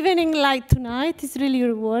think an evening like tonight is really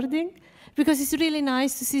rewarding because it's really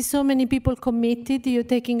nice to see so many people committed. You're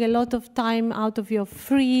taking a lot of time out of your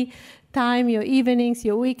free time, your evenings,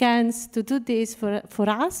 your weekends to do this for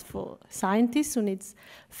us, for scientists who needs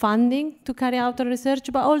funding to carry out our research,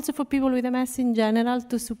 but also for people with MS in general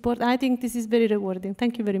to support. I think this is very rewarding.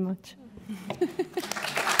 Thank you very much.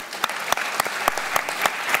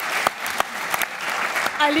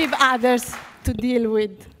 I leave others to deal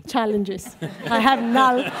with challenges. I have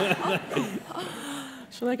none.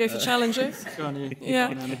 Shall I go for challenges? Go on, you.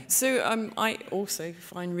 Yeah. So I also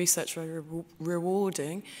find research very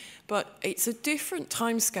rewarding, but it's a different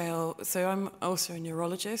timescale. So I'm also a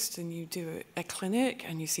neurologist, and you do a clinic,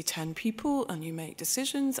 and you see 10 people, and you make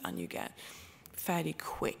decisions, and you get fairly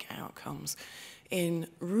quick outcomes. In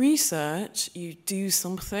research, you do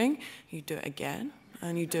something, you do it again,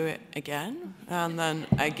 and you do it again, and then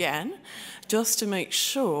again, just to make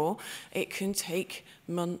sure it can take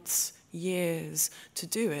months, years to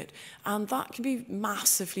do it. And that can be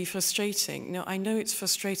massively frustrating. Now, I know it's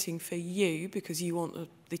frustrating for you because you want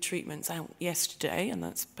the treatments out yesterday, and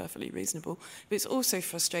that's perfectly reasonable. But it's also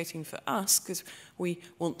frustrating for us because we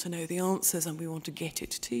want to know the answers and we want to get it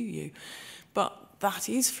to you. But that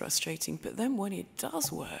is frustrating. But then when it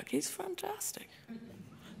does work, it's fantastic.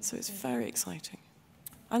 So it's very exciting.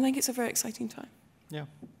 I think it's a very exciting time. Yeah,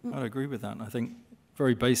 I'd agree with that. I think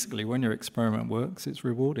very basically, when your experiment works, it's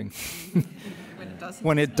rewarding.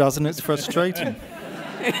 When it doesn't, it's frustrating.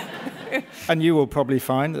 And you will probably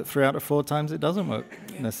find that 3 out of 4 times it doesn't work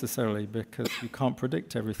necessarily because you can't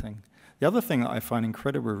predict everything. The other thing that I find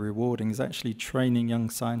incredibly rewarding is actually training young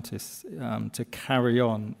scientists to carry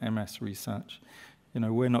on MS research. You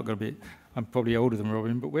know, we're not going to be, I'm probably older than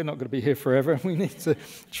Robin, but we're not going to be here forever. We need to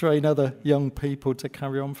train other young people to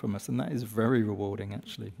carry on from us, and that is very rewarding,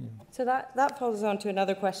 actually. Yeah. So that follows on to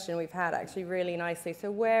another question we've had, actually, really nicely. So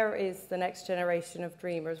where is the next generation of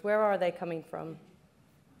dreamers? Where are they coming from?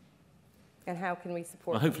 And how can we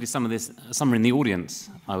support them? Hopefully some are in the audience,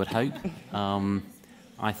 I would hope.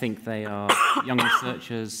 I think they are young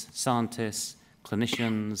researchers, scientists,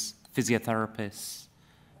 clinicians, physiotherapists,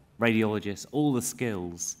 radiologists, all the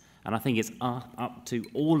skills. And I think it's up to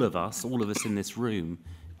all of us in this room,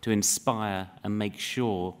 to inspire and make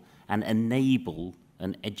sure and enable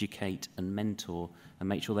and educate and mentor and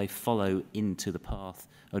make sure they follow into the path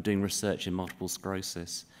of doing research in multiple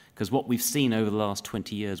sclerosis. Because what we've seen over the last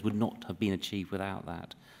 20 years would not have been achieved without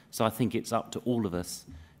that. So I think it's up to all of us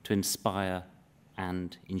to inspire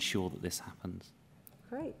and ensure that this happens.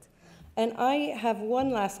 Great. And I have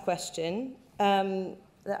one last question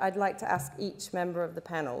that I'd like to ask each member of the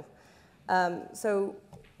panel. So,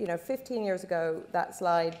 15 years ago, that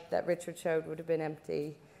slide that Richard showed would have been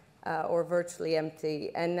empty. or virtually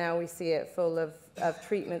empty, and now we see it full of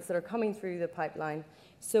treatments that are coming through the pipeline.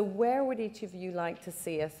 So where would each of you like to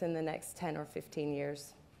see us in the next 10 or 15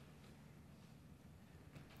 years?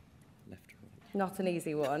 Left or right? Not an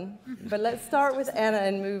easy one, but let's start with Anna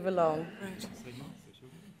and move along. Right.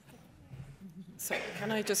 So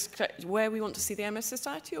can I just correct where we want to see the MS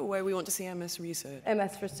Society or where we want to see MS research?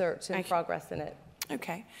 MS research and progress in it.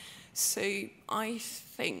 Okay. So I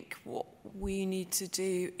think what we need to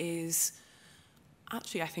do is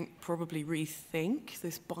actually, I think, probably rethink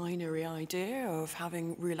this binary idea of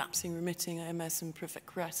having relapsing, remitting MS and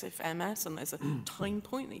progressive MS, and there's a time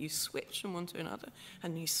point that you switch from one to another,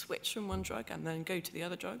 and you switch from one drug and then go to the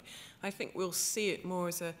other drug. I think we'll see it more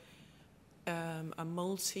as a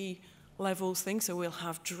multi-levels thing. So we'll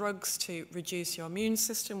have drugs to reduce your immune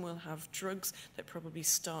system. We'll have drugs that probably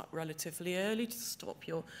start relatively early to stop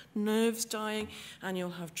your nerves dying, and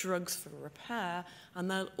you'll have drugs for repair, and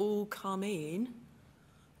they'll all come in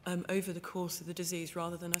over the course of the disease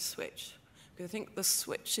rather than a switch. Because I think the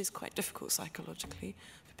switch is quite difficult psychologically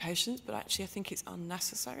for patients, but actually I think it's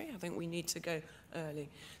unnecessary. I think we need to go early.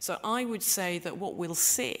 So I would say that what we'll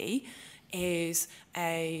see is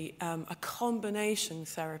a combination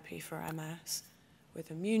therapy for MS with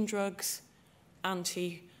immune drugs,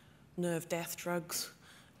 anti-nerve death drugs,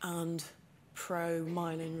 and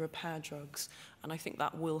pro-myelin repair drugs. And I think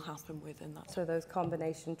that will happen within that. So those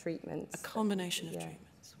combination treatments. A combination of treatments.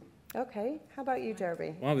 Okay, how about you,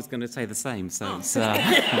 Derby? Well, I was going to say the same, so so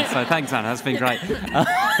thanks, Anna. That's been great.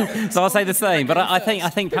 So I'll say the same, but I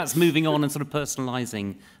think perhaps moving on and sort of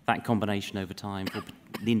personalising that combination over time for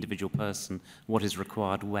the individual person, what is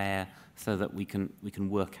required where, so that we can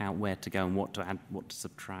work out where to go and what to add, what to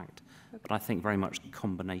subtract. Okay. But I think very much a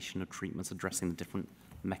combination of treatments addressing the different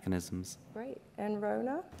mechanisms. Great, and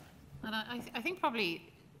Rona? And I think probably,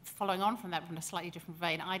 following on from that, from a slightly different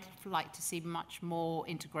vein, I'd like to see much more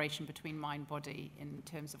integration between mind-body in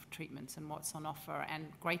terms of treatments and what's on offer, and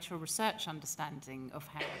greater research understanding of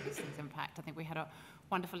how these things impact. I think we had a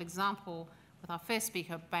wonderful example with our first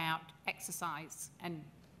speaker about exercise, and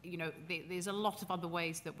there's a lot of other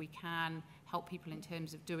ways that we can help people in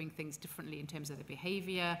terms of doing things differently in terms of their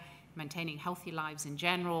behavior, maintaining healthy lives in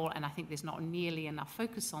general, and I think there's not nearly enough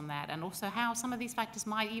focus on that, and also how some of these factors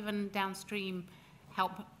might even downstream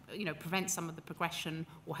help prevent some of the progression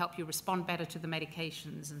or help you respond better to the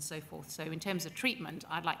medications and so forth. So in terms of treatment,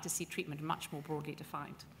 I'd like to see treatment much more broadly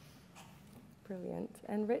defined. Brilliant.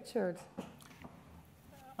 And Richard?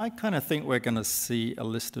 I kind of think we're going to see a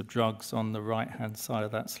list of drugs on the right-hand side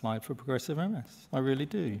of that slide for progressive MS. I really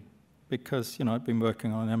do. Because, I've been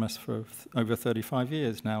working on MS for over 35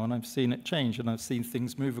 years now, and I've seen it change, and I've seen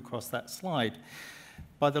things move across that slide.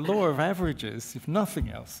 By the law of averages, if nothing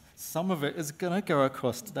else, some of it is going to go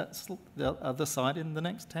across to the other side in the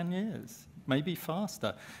next 10 years, maybe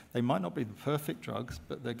faster. They might not be the perfect drugs,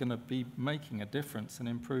 but they're going to be making a difference and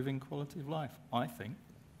improving quality of life, I think.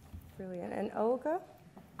 Brilliant. And Olga?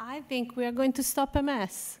 I think we are going to stop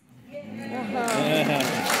MS.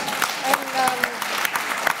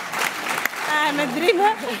 I'm a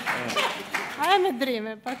dreamer. I am a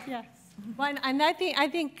dreamer, but yes. And I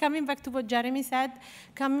think coming back to what Jeremy said,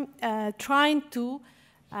 trying to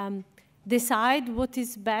decide what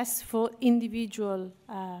is best for individual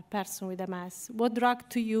person with MS, what drug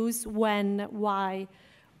to use, when, why,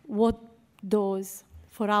 what dose,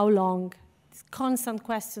 for how long. It's constant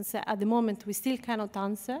questions that at the moment we still cannot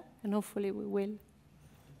answer, and hopefully we will.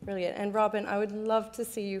 Brilliant. And Robin, I would love to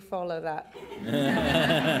see you follow that.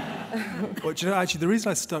 Well, actually, the reason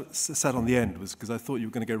I sat on the end was because I thought you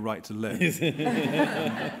were going to go right to left.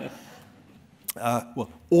 Well,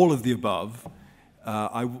 all of the above.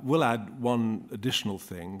 I will add one additional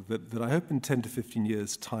thing, that I hope in 10 to 15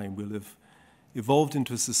 years' time we'll have evolved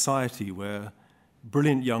into a society where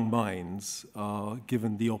brilliant young minds are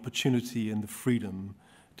given the opportunity and the freedom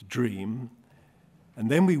to dream. And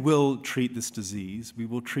then we will treat this disease, we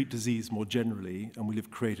will treat disease more generally, and we'll have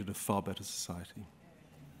created a far better society.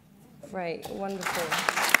 Right, wonderful.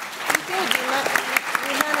 You did, you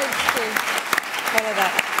managed to follow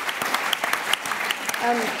that.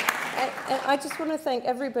 And I just want to thank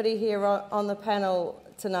everybody here on the panel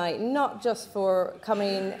tonight, not just for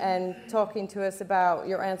coming and talking to us about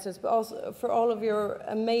your answers, but also for all of your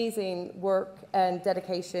amazing work and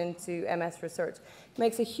dedication to MS research. It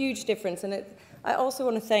makes a huge difference, and I also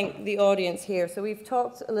want to thank the audience here. So we've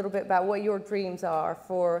talked a little bit about what your dreams are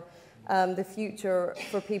for the future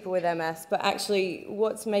for people with MS, but actually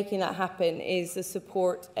what's making that happen is the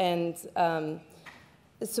support and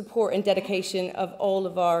dedication of all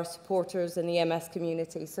of our supporters in the MS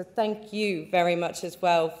community. So thank you very much as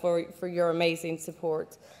well for your amazing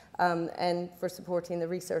support. and for supporting the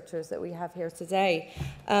researchers that we have here today.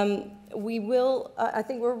 We will, I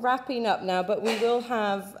think we're wrapping up now, but we will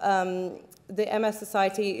have the MS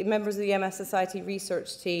Society, members of the MS Society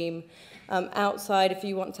research team outside if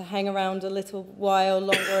you want to hang around a little while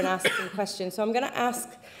longer and ask some questions. So I'm going to ask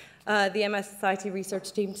the MS Society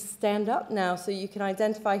research team to stand up now so you can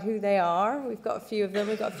identify who they are. We've got a few of them.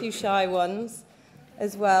 We've got a few shy ones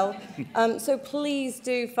as well. So please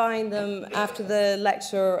do find them after the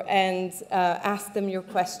lecture and ask them your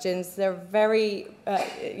questions. They're very,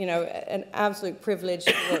 you know, an absolute privilege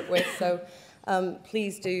to work with. So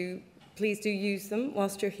please do use them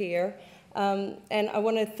whilst you're here. And I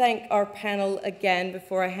want to thank our panel again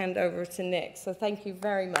before I hand over to Nick. So thank you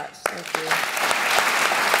very much. Thank you.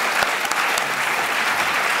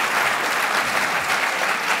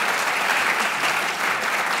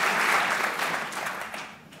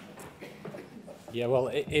 Yeah, well,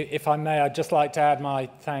 if I may, I'd just like to add my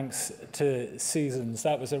thanks to Susan's.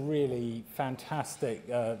 That was a really fantastic,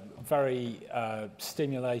 very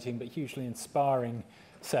stimulating but hugely inspiring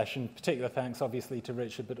session. Particular thanks, obviously, to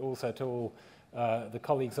Richard, but also to all the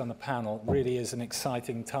colleagues on the panel. It really is an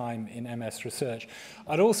exciting time in MS research.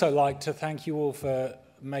 I'd also like to thank you all for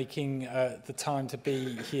making the time to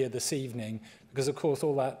be here this evening, because, of course,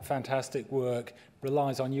 all that fantastic work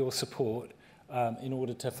relies on your support in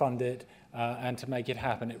order to fund it and to make it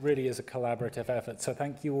happen. It really is a collaborative effort. So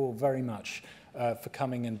thank you all very much for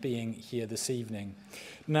coming and being here this evening.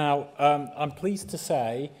 Now, I'm pleased to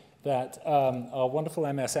say that our wonderful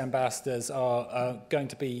MS ambassadors are going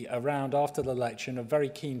to be around after the lecture and are very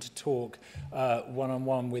keen to talk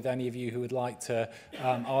one-on-one with any of you who would like to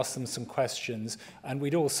ask them some questions. And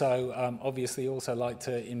we'd also, obviously, also like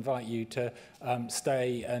to invite you to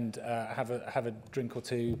stay and have a drink or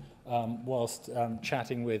two whilst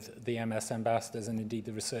chatting with the MS ambassadors and indeed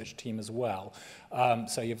the research team as well.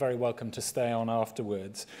 So you're very welcome to stay on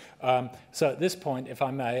afterwards. So at this point, if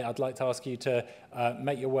I may, I'd like to ask you to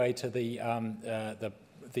make your way to the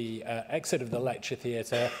exit of the lecture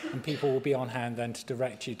theatre, and people will be on hand then to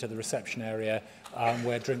direct you to the reception area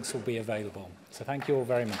where drinks will be available. So thank you all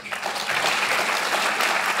very much.